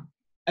trainer.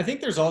 I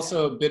think there's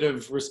also a bit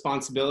of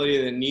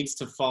responsibility that needs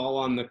to fall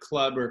on the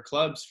club or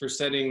clubs for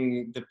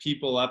setting the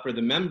people up or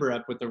the member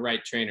up with the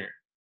right trainer.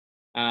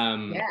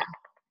 And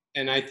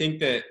I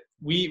think that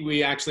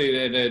we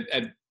actually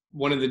at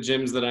one of the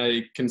gyms that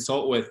I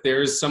consult with,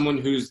 there's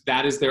someone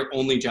that is their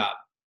only job,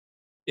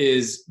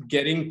 is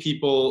getting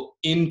people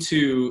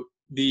into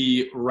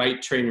the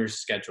right trainer's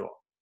schedule.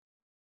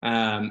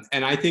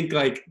 And I think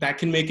like that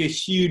can make a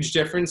huge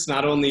difference,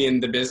 not only in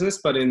the business,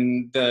 but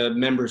in the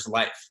member's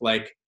life.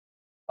 Like,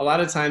 a lot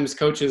of times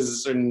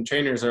coaches and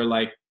trainers are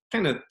like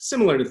kind of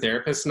similar to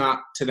therapists,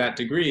 not to that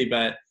degree,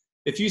 but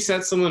if you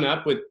set someone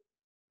up with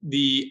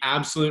the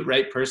absolute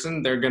right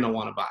person, they're going to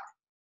want to buy,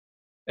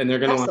 and they're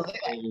going to want to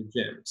buy your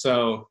gym.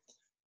 So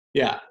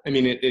yeah, I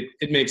mean,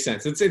 it makes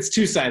sense. It's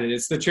two-sided.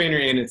 It's the trainer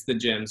and it's the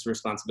gym's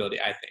responsibility,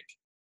 I think.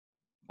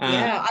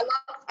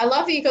 I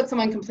love that you got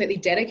someone completely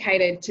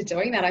dedicated to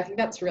doing that. I think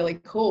that's really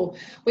cool.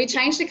 We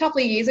changed a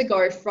couple of years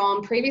ago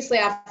from previously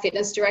our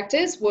fitness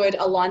directors would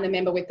align the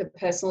member with the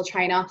personal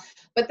trainer,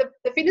 but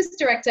the fitness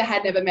director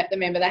had never met the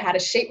member. They had a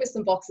sheet with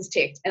some boxes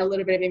ticked and a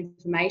little bit of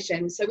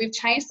information. So we've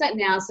changed that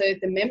now, so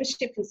the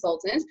membership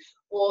consultant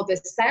or the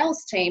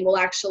sales team will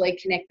actually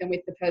connect them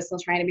with the personal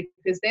trainer,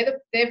 because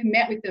they've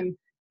met with them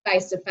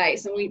face to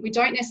face, and we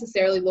don't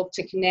necessarily look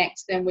to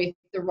connect them with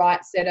the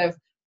right set of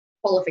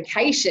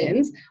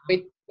qualifications.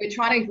 We're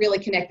trying to really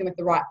connect them with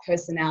the right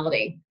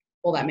personality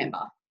for that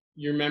member.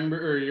 Your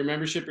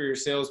membership or your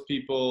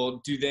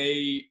salespeople, do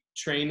they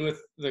train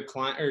with the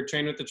client or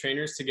train with the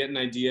trainers to get an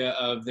idea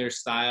of their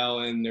style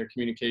and their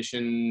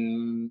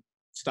communication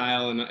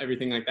style and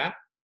everything like that?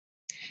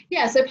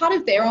 Yeah, so part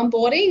of their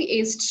onboarding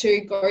is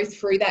to go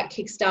through that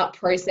kickstart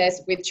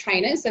process with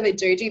trainers. So they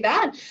do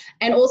that.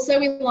 And also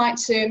we like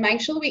to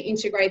make sure we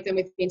integrate them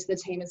into the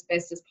team as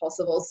best as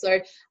possible. So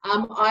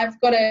I've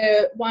got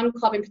one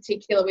club in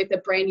particular with a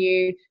brand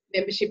new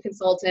membership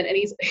consultant, and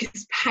he's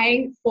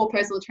paying for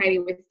personal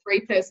training with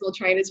 3 personal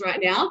trainers right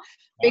now,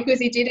 because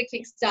he did a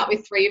kickstart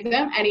with 3 of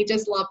them and he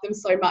just loved them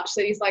so much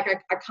that he's like,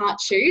 I can't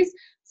choose.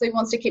 So he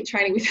wants to keep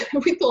training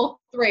with all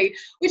 3,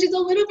 which is a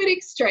little bit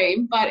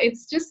extreme, but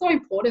it's just so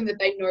important that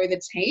they know the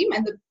team,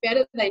 and the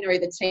better they know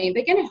the team,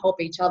 they're going to help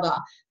each other.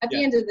 At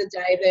the end of the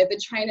day, the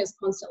trainers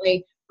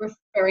constantly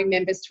referring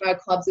members to our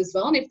clubs as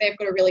well. And if they've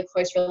got a really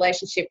close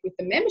relationship with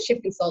the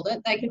membership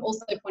consultant, they can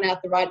also point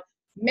out the right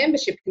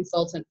membership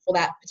consultant for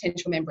that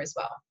potential member as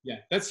well. Yeah,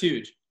 that's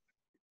huge.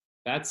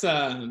 That's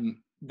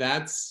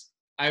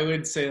I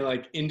would say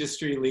like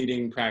industry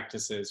leading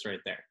practices right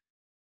there.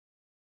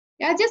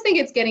 Yeah, I just think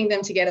it's getting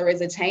them together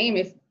as a team.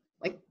 If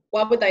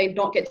why would they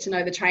not get to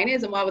know the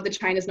trainers, and why would the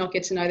trainers not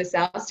get to know the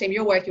sales team?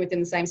 You're working within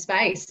the same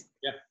space.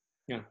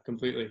 Yeah,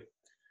 completely.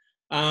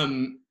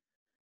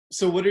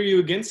 So what are you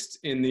against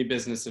in the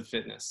business of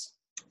fitness?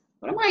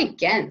 What am I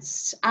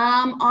against?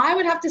 I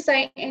would have to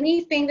say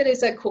anything that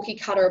is a cookie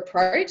cutter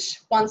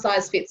approach, one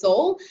size fits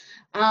all.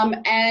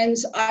 And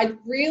I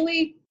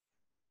really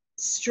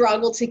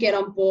struggle to get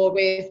on board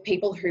with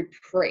people who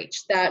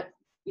preach that,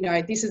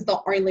 this is the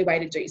only way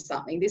to do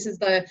something. This is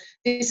the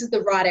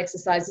right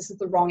exercise. This is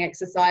the wrong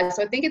exercise.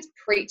 So I think it's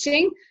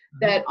preaching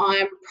that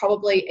I'm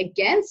probably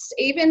against.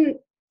 Even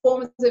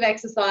forms of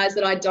exercise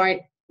that I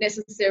don't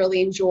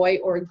necessarily enjoy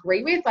or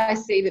agree with, I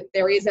see that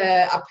there is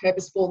a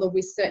purpose for them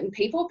with certain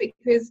people,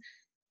 because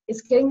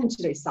it's getting them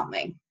to do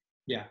something.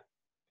 Yeah.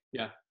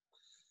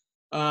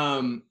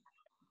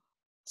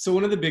 So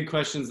one of the big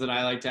questions that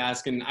I like to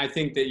ask, and I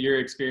think that your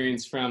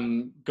experience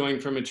from going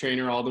from a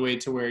trainer all the way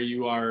to where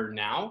you are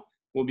now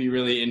will be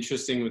really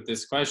interesting with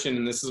this question.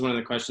 And this is one of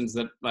the questions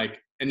that, like,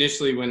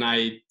 initially when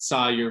I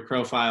saw your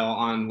profile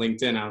on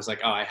LinkedIn, I was like,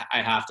 oh, I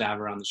have to have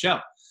her on the show.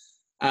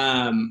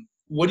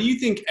 What do you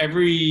think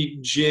every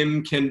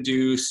gym can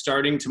do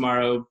starting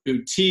tomorrow,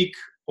 boutique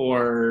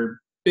or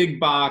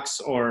big box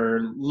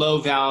or low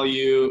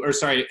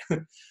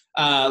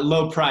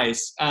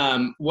price?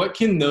 What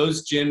can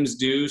those gyms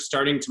do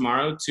starting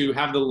tomorrow to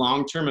have the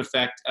long-term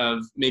effect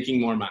of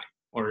making more money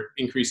or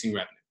increasing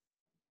revenue?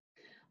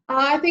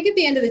 I think at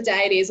the end of the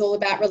day, it is all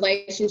about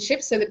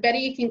relationships. So the better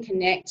you can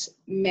connect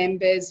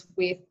members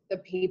with the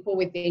people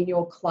within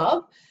your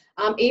club,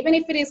 even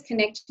if it is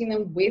connecting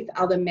them with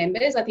other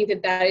members, I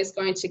think that is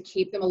going to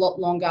keep them a lot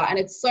longer. And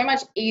it's so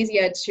much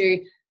easier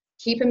to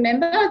keep a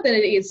member than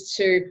it is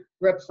to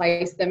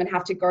replace them and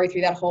have to go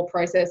through that whole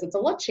process. It's a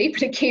lot cheaper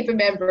to keep a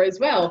member as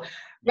well,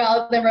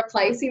 rather than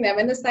replacing them.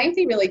 And the same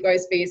thing really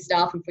goes for your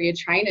staff and for your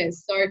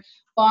trainers. So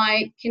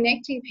by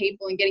connecting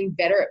people and getting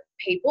better at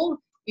people,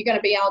 you're going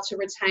to be able to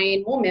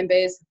retain more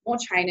members, more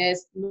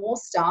trainers, more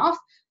staff,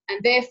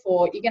 and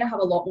therefore you're going to have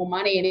a lot more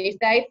money. And if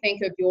they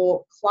think of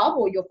your club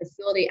or your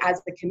facility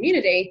as the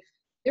community,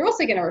 they're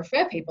also going to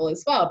refer people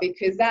as well,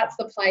 because that's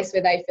the place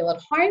where they feel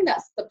at home.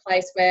 That's the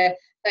place where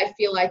they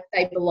feel like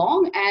they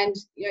belong. And,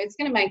 it's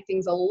going to make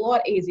things a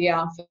lot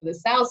easier for the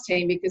sales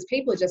team, because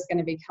people are just going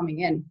to be coming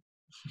in.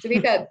 So I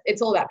think that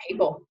it's all about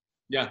people.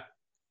 Yeah.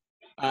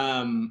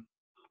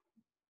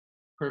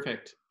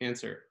 Perfect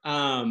answer.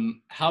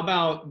 How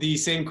about the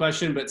same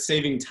question, but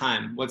saving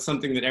time? What's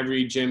something that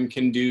every gym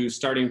can do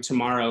starting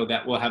tomorrow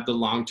that will have the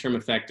long-term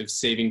effect of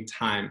saving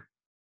time?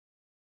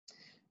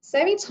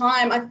 Saving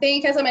time, I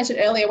think, as I mentioned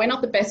earlier, we're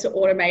not the best at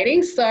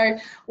automating. So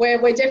we're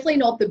definitely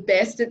not the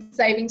best at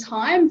saving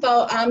time,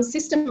 but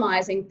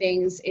systemizing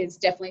things is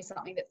definitely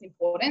something that's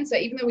important. So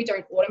even though we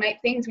don't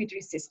automate things, we do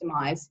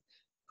systemize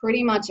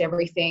pretty much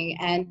everything.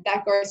 And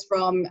that goes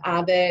from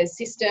the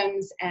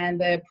systems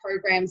and the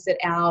programs that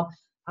our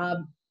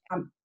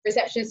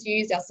receptionists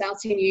use, our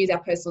sales team use,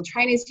 our personal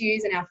trainers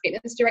use, and our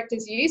fitness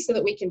directors use, so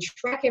that we can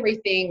track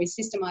everything, we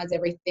systemize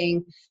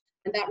everything,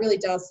 and that really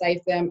does save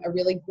them a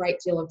really great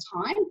deal of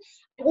time.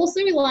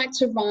 Also, we like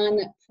to run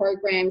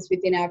programs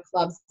within our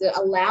clubs that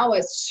allow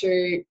us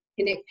to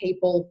connect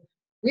people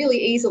really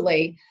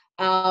easily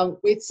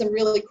with some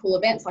really cool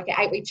events like an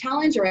 8-week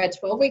challenge or a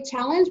 12-week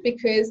challenge,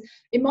 because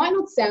it might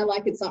not sound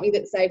like it's something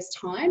that saves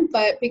time,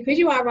 but because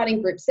you are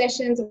running group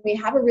sessions, and we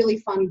have a really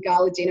fun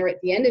gala dinner at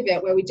the end of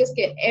it where we just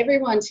get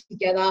everyone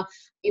together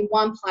in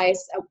one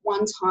place at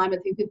one time. I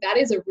think that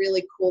is a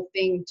really cool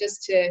thing,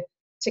 just to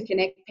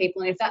connect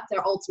people. And if that's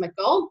their ultimate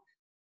goal,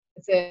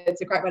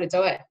 it's a great way to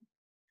do it.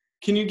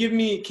 Can you give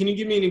me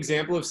an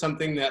example of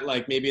something that,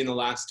 like, maybe in the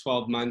last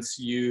 12 months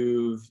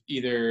you've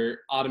either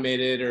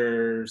automated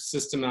or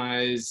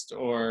systematized,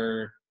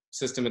 whatever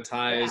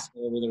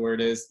the word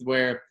is,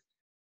 where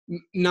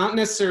not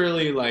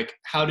necessarily like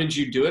how did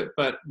you do it,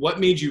 but what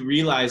made you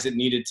realize it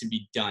needed to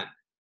be done?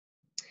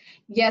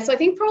 Yeah, so I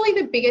think probably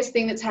the biggest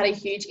thing that's had a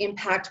huge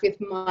impact with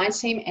my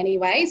team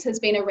anyways has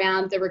been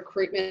around the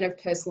recruitment of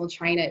personal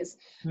trainers.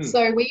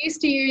 So we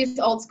used to use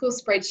old school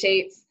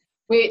spreadsheets,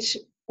 which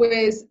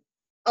was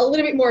a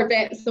little bit more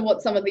advanced than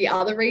what some of the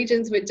other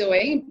regions were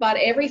doing, but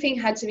everything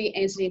had to be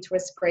entered into a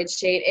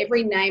spreadsheet.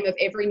 Every name of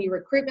every new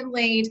recruitment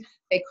lead,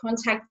 their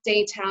contact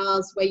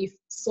details, where you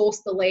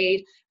sourced the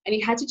lead, and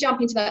you had to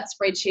jump into that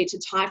spreadsheet to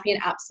type in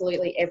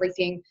absolutely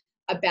everything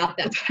about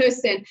that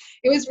person.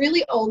 It was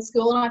really old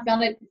school, and I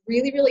found it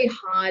really, really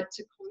hard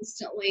to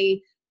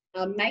constantly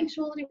make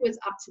sure that it was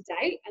up to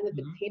date and that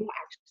the team were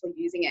actually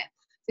using it.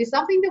 So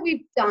something that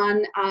we've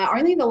done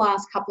only in the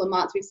last couple of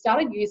months, we've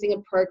started using a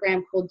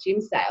program called Gym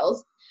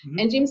Sales.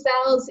 And Gym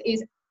Sales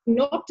is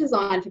not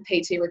designed for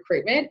PT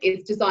recruitment,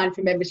 it's designed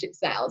for membership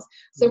sales.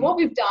 So what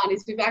we've done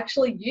is we've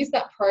actually used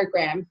that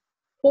program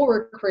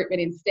for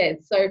recruitment instead.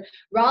 So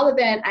rather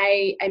than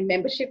a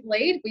membership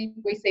lead,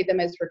 we see them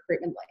as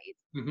recruitment leads.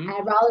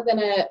 Rather than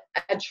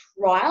a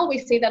trial, we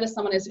see that as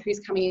someone who's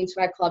coming into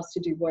our clubs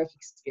to do work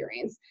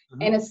experience.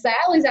 And a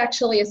sale is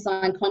actually a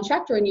signed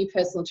contract or a new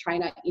personal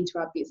trainer into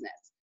our business.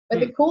 But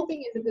the cool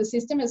thing is that the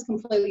system has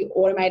completely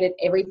automated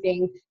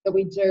everything that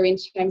we do in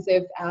terms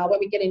of when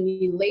we get a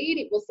new lead,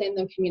 it will send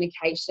them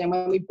communication.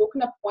 When we book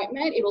an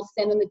appointment, it will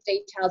send them the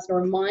details and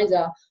a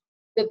reminder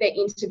that their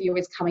interview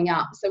is coming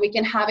up. So we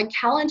can have a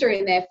calendar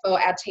in there for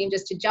our team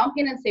just to jump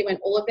in and see when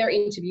all of their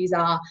interviews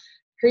are,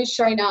 who's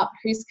shown up,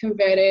 who's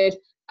converted,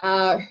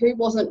 who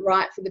wasn't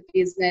right for the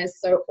business.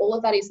 So all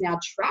of that is now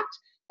tracked.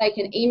 They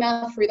can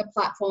email through the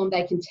platform,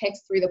 they can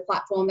text through the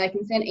platform, they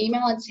can send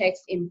email and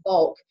text in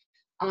bulk.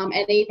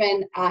 And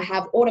even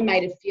have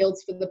automated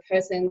fields for the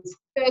person's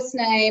first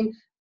name,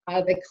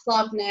 the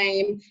club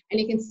name, and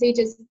you can see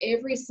just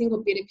every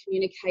single bit of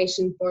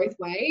communication both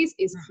ways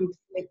is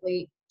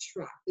completely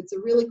tracked. It's a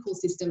really cool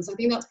system. So I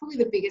think that's probably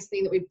the biggest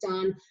thing that we've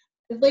done,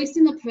 at least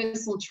in the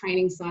personal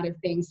training side of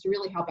things, to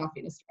really help our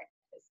fitness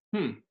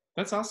trainers.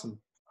 That's awesome.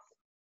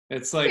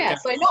 It's like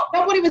so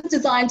not what it was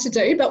designed to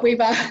do, but we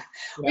found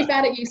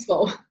it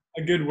useful.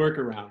 A good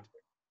workaround.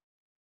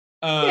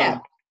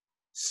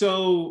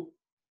 So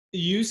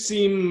you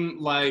seem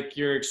like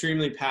you're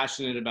extremely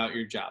passionate about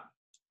your job.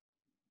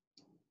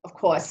 Of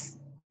course.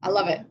 I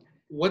love it.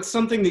 What's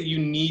something that you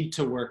need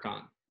to work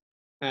on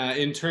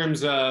in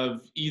terms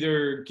of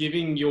either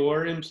giving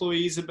your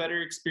employees a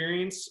better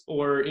experience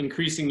or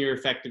increasing your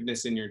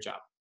effectiveness in your job?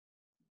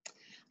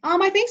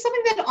 I think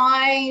something that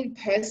I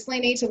personally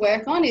need to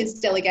work on is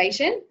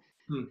delegation.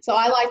 So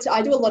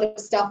I do a lot of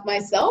stuff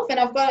myself, and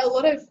I've got a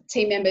lot of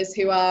team members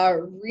who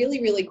are really,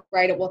 really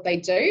great at what they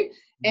do.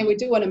 And we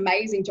do an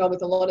amazing job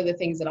with a lot of the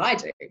things that I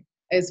do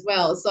as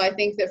well. So I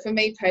think that for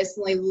me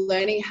personally,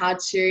 learning how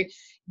to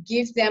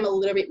give them a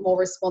little bit more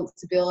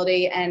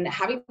responsibility and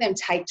having them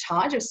take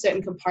charge of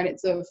certain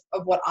components of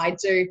what I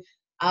do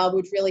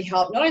would really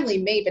help not only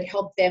me, but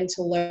help them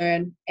to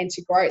learn and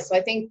to grow. So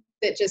I think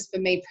that just for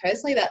me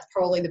personally, that's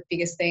probably the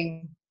biggest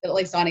thing that at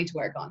least I need to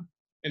work on.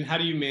 And how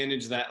do you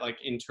manage that like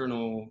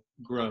internal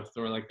growth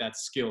or like that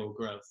skill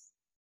growth?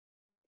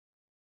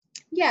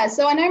 Yeah,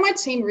 so I know my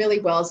team really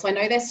well. So I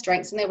know their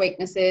strengths and their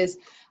weaknesses.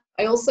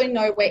 I also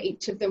know where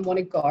each of them want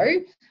to go.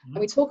 And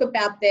we talk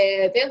about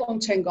their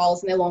long-term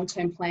goals and their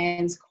long-term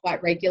plans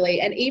quite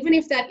regularly. And even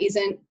if that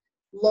isn't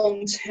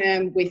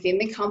long-term within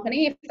the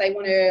company, if they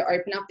want to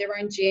open up their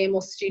own gym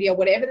or studio,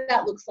 whatever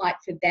that looks like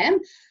for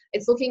them,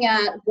 it's looking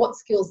at what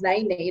skills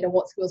they need and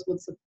what skills would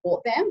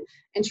support them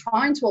and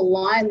trying to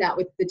align that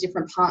with the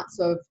different parts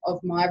of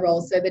my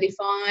role, so that if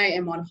I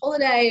am on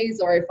holidays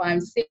or if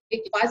I'm sick,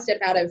 if I step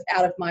out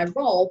of my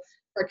role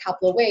for a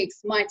couple of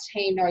weeks, my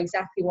team know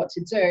exactly what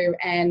to do,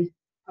 and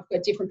I've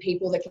got different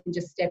people that can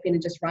just step in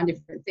and just run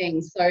different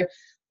things. So I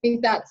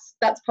think that's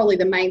probably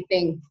the main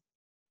thing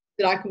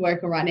that I can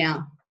work on right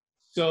now.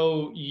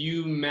 So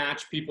you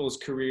match people's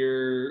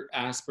career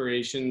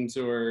aspirations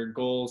or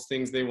goals,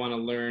 things they want to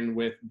learn,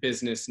 with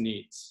business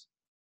needs.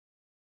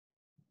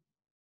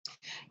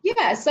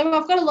 Yeah, so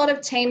I've got a lot of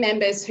team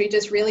members who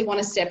just really want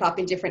to step up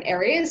in different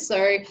areas.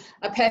 So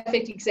a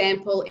perfect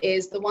example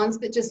is the ones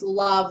that just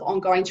love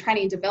ongoing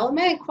training and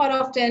development. Quite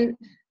often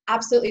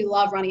absolutely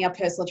love running our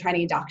personal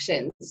training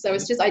inductions. So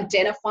it's just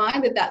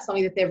identifying that that's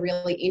something that they're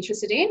really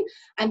interested in,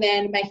 and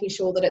then making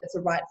sure that it's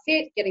a right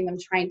fit, getting them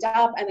trained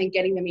up, and then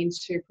getting them in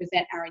to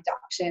present our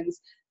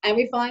inductions. And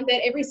we find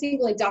that every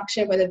single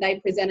induction, whether they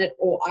present it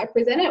or I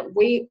present it,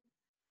 we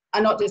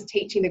are not just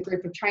teaching the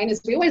group of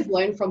trainers, we always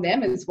learn from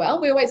them as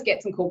well. We always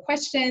get some cool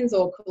questions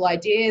or cool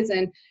ideas,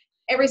 and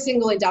every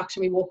single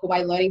induction we walk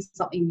away learning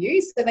something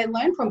new. So they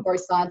learn from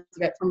both sides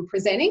of it, from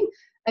presenting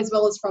as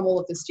well as from all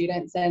of the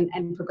students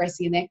and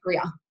progressing in their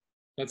career.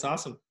 That's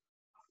awesome.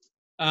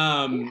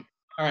 All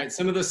right,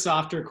 some of the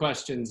softer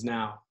questions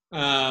now.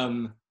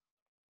 Tahnee,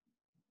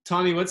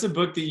 what's a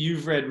book that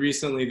you've read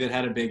recently that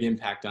had a big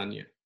impact on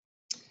you?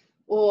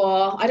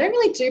 Or I don't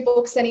really do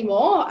books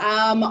anymore.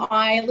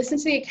 I listen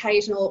to the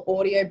occasional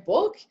audio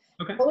book.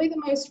 Okay. Probably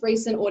the most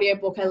recent audio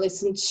book I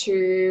listened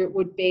to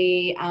would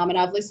be, and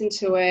I've listened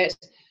to it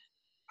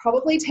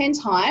probably 10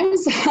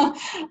 times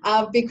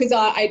because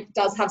it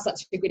does have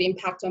such a good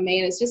impact on me.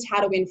 And it's just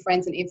How to Win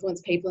Friends and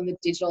Influence People in the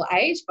Digital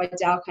Age by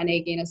Dale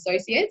Carnegie and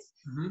Associates.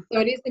 Mm-hmm. So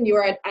it is the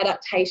newer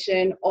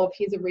adaptation of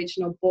his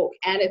original book.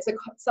 And it's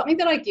something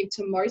that I give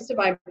to most of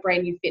my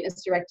brand new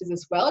fitness directors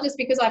as well, just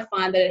because I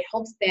find that it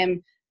helps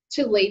them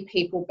to lead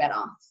people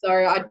better. So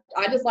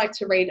I just like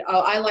to read,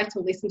 I like to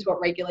listen to it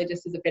regularly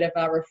just as a bit of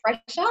a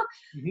refresher.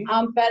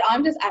 Mm-hmm. But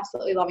I'm just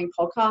absolutely loving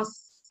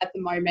podcasts at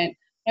the moment.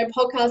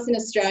 Podcasts in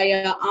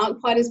Australia aren't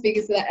quite as big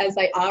as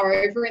they are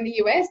over in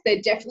the US.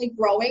 They're definitely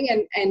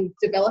growing and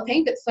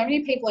developing, but so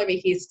many people over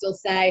here still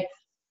say,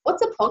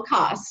 what's a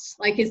podcast?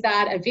 Like, is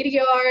that a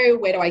video?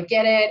 Where do I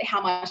get it?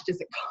 How much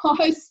does it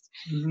cost?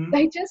 Mm-hmm.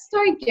 They just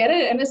don't get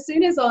it. And as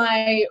soon as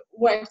I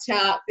worked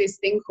out this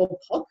thing called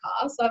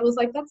podcast, I was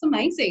like, that's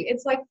amazing.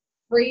 It's like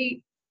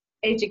free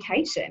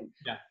education.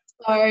 Yeah.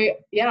 So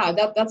yeah,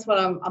 that's what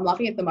I'm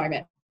loving at the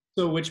moment.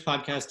 So which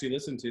podcast do you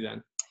listen to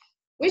then?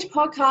 Which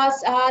podcast?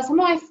 Some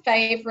of my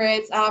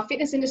favorites,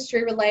 fitness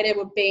industry related,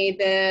 would be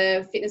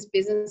the Fitness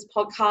Business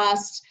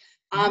Podcast.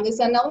 There's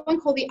another one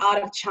called The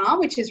Art of Charm,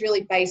 which is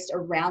really based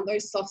around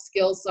those soft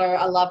skills. So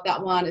I love that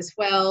one as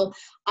well.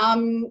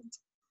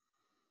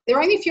 There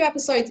are only a few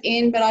episodes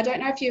in, but I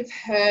don't know if you've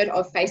heard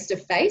of Face to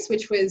Face,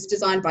 which was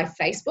designed by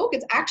Facebook.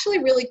 It's actually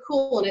really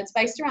cool and it's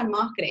based around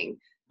marketing.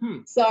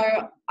 So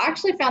I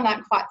actually found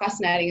that quite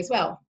fascinating as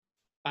well.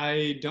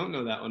 I don't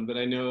know that one, but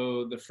I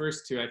know the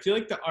first two. I feel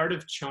like The Art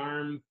of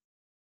Charm,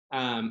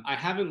 I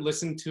haven't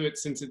listened to it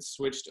since it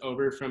switched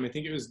over from, I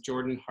think it was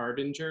Jordan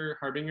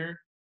Harbinger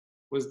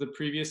was the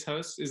previous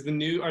host. Are the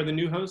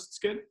new hosts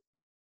good?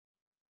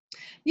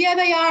 Yeah,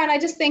 they are. And I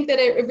just think that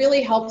it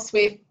really helps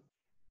with,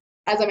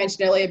 as I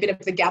mentioned earlier, a bit of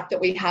the gap that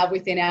we have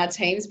within our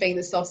teams being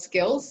the soft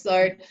skills.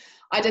 So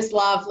I just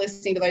love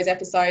listening to those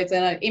episodes.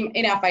 And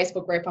in our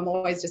Facebook group, I'm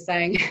always just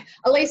saying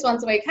at least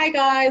once a week, hey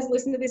guys,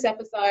 listen to this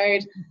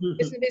episode,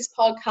 listen to this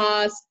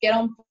podcast, get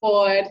on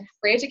board,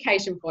 free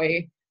education for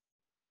you.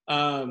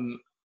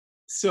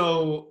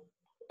 So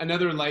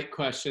another light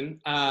question.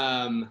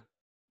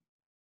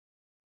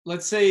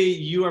 Let's say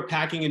you are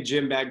packing a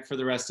gym bag for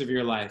the rest of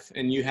your life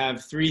and you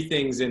have 3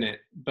 things in it,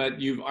 but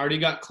you've already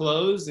got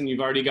clothes and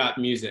you've already got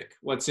music.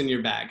 What's in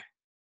your bag?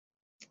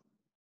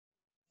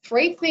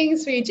 3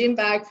 things for your gym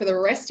bag for the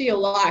rest of your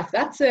life.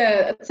 That's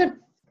a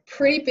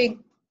pretty big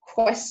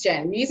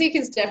question. Music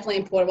is definitely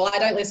important. Well, I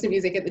don't listen to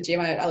music at the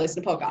gym. I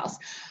listen to podcasts.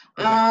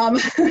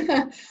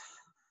 Okay.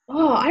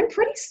 I'm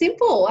pretty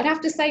simple. I'd have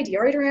to say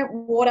deodorant,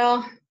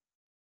 water,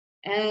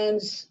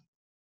 and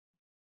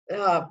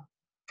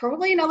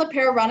probably another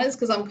pair of runners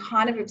because I'm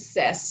kind of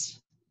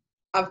obsessed.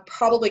 I've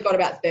probably got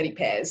about 30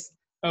 pairs.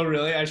 Oh,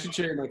 really? I should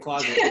show you my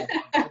closet.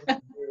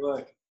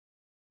 Look.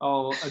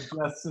 I'll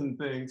adjust some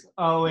things.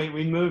 Oh wait,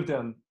 we moved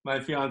them. My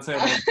fiance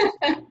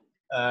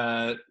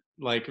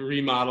like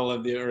remodel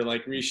of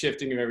like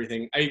reshifting of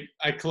everything.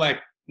 I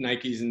collect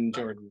Nikes and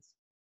Jordans.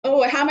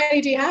 Oh, how many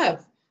do you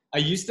have? I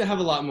used to have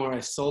a lot more. I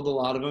sold a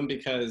lot of them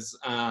because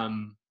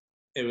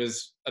it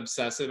was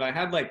obsessive. I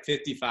had like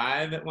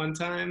 55 at one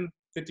time.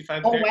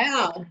 55 Oh pairs.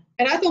 Wow.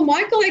 And I thought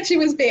my collection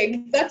was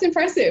big. That's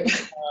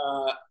impressive.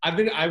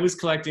 I was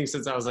collecting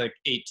since I was like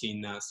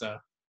 18 now, so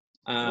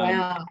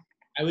wow.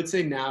 I would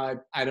say now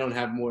I don't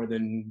have more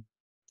than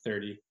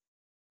 30.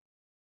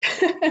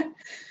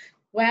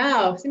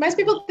 Wow. See, most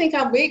people think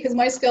I'm weird because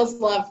most girls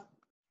love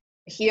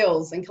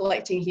heels and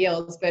collecting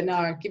heels, but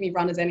no, give me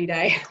runners any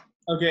day.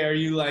 Okay, are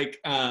you like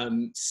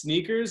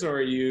sneakers or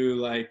are you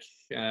like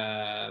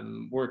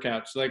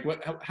workouts? Like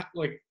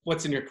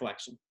what's in your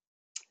collection?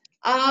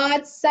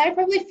 I'd say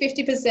probably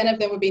 50% of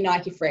them would be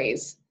Nike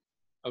Frees.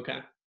 Okay,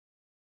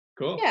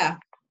 cool. Yeah.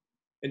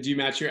 And do you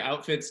match your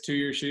outfits to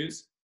your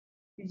shoes?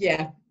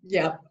 Yeah.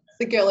 It's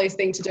the girliest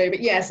thing to do,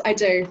 but yes, I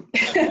do.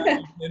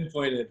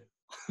 Pinpointed.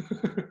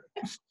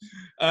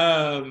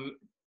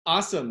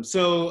 Awesome.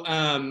 So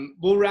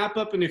we'll wrap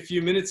up in a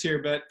few minutes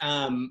here, but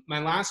my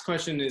last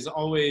question is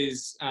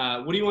always,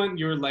 what do you want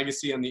your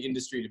legacy on the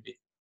industry to be?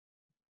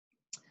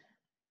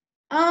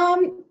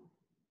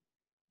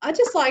 I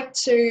just like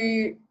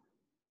to,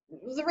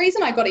 the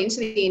reason I got into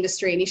the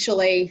industry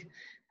initially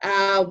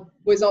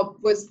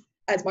was,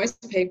 as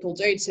most people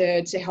do,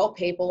 to help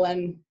people.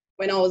 And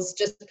when I was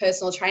just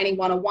personal training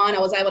 101, I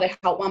was able to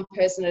help one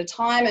person at a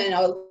time, and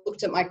I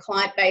looked at my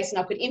client base and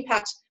I could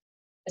impact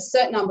a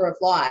certain number of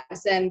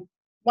lives. And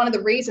one of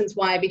the reasons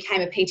why I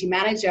became a PT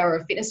manager or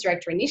a fitness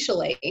director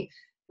initially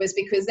was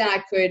because then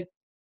I could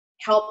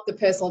help the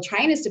personal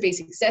trainers to be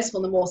successful.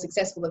 And the more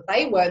successful that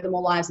they were, the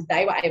more lives that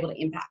they were able to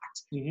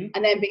impact. Mm-hmm.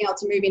 And then being able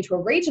to move into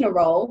a regional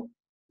role,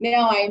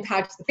 now I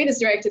impact the fitness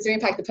directors who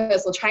impact the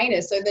personal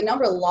trainers. So the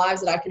number of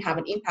lives that I can have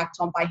an impact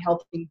on by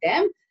helping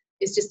them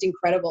is just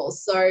incredible.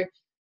 So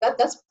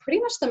that's pretty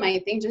much the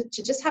main thing,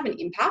 to just have an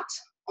impact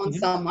on mm-hmm.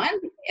 someone.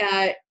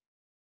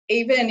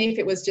 Even if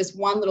it was just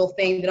one little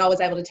thing that I was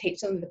able to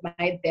teach them that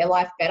made their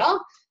life better,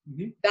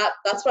 mm-hmm.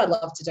 that's what I'd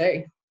love to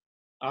do.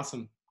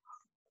 Awesome.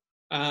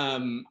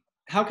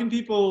 How can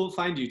people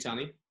find you,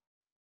 Tahnee?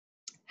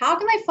 How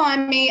can they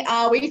find me?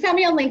 Well, you found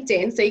me on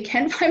LinkedIn, so you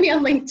can find me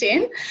on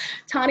LinkedIn.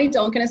 Tahnee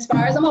Donkin. As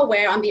far as I'm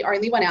aware, I'm the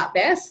only one out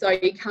there, so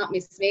you can't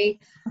miss me.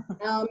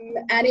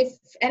 And if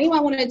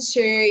anyone wanted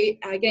to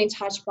get in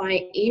touch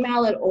by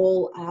email at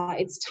all,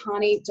 it's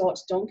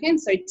tahnee.donkin,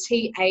 so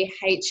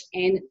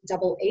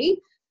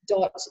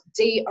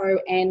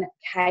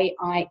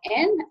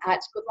TAHNEE.DONKIN at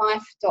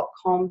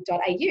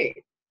goodlife.com.au.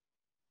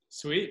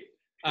 Sweet.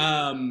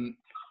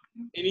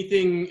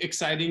 Anything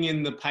exciting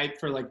in the pipe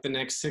for like the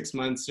next 6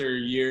 months or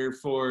year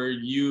for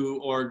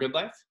you or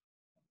Goodlife?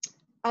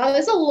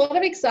 There's a lot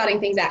of exciting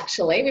things,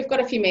 actually. We've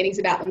got a few meetings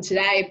about them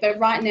today, but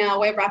right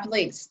now we're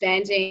rapidly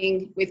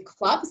expanding with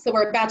clubs. So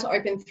we're about to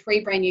open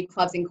 3 brand new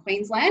clubs in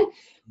Queensland,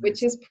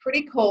 which is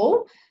pretty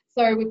cool.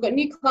 So we've got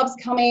new clubs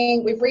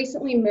coming. We've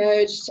recently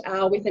merged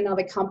with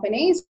another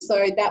company.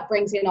 So that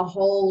brings in a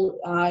whole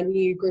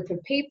new group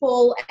of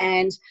people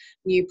and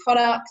new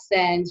products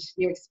and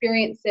new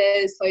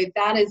experiences. So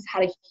that has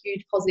had a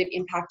huge positive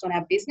impact on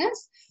our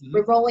business. Mm-hmm.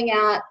 We're rolling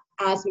out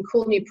some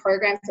cool new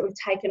programs that we've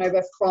taken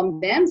over from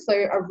them. So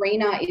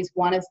Arena is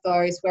one of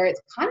those where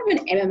it's kind of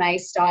an MMA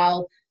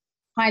style,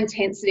 high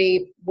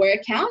intensity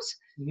workout,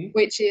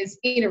 which is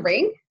in a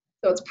ring.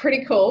 So it's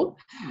pretty cool.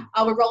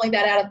 We're rolling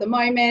that out at the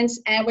moment,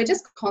 and we're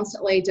just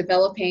constantly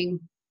developing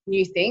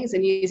new things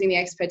and using the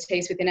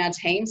expertise within our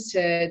teams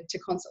to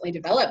constantly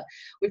develop.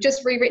 We've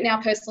just rewritten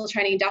our personal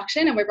training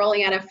induction, and we're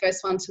rolling out our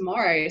first one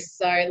tomorrow.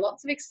 So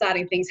lots of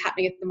exciting things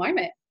happening at the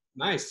moment.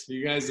 Nice.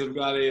 You guys have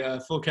got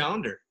a full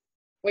calendar.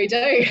 We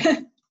do.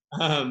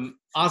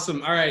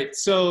 Awesome. All right.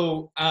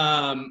 So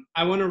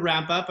I want to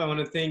wrap up. I want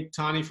to thank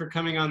Tahnee for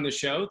coming on the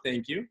show.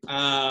 Thank you.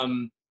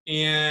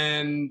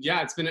 And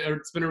yeah, it's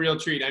been a real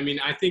treat. I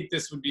mean, I think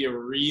this would be a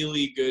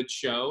really good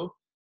show,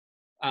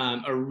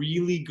 a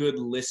really good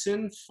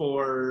listen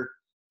for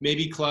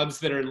maybe clubs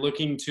that are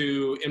looking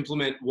to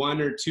implement 1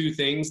 or 2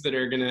 things that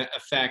are going to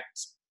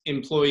affect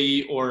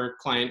employee or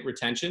client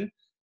retention.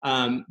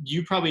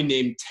 You probably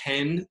named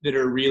 10 that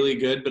are really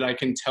good, but I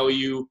can tell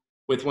you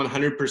with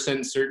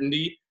 100%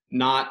 certainty,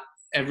 not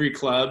every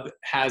club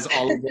has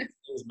all of those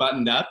things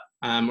buttoned up,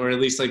 or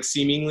at least like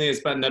seemingly as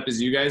buttoned up as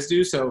you guys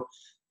do. So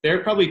there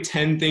are probably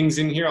 10 things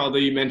in here, although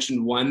you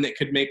mentioned 1 that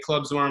could make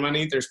clubs more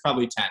money. There's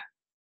probably 10.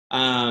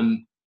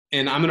 And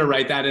I'm going to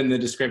write that in the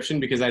description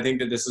because I think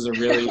that this is a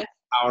really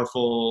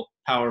powerful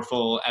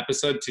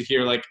episode to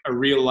hear like a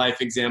real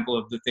life example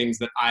of the things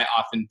that I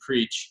often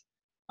preach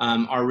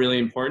are really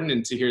important,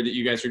 and to hear that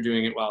you guys are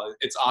doing it well.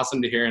 It's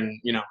awesome to hear.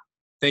 And, you know,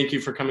 thank you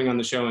for coming on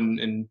the show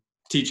and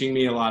teaching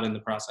me a lot in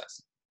the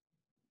process.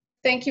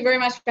 Thank you very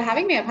much for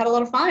having me. I've had a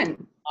lot of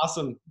fun.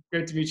 Awesome.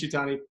 Great to meet you,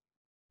 Tahnee.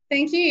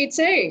 Thank you, you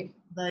too.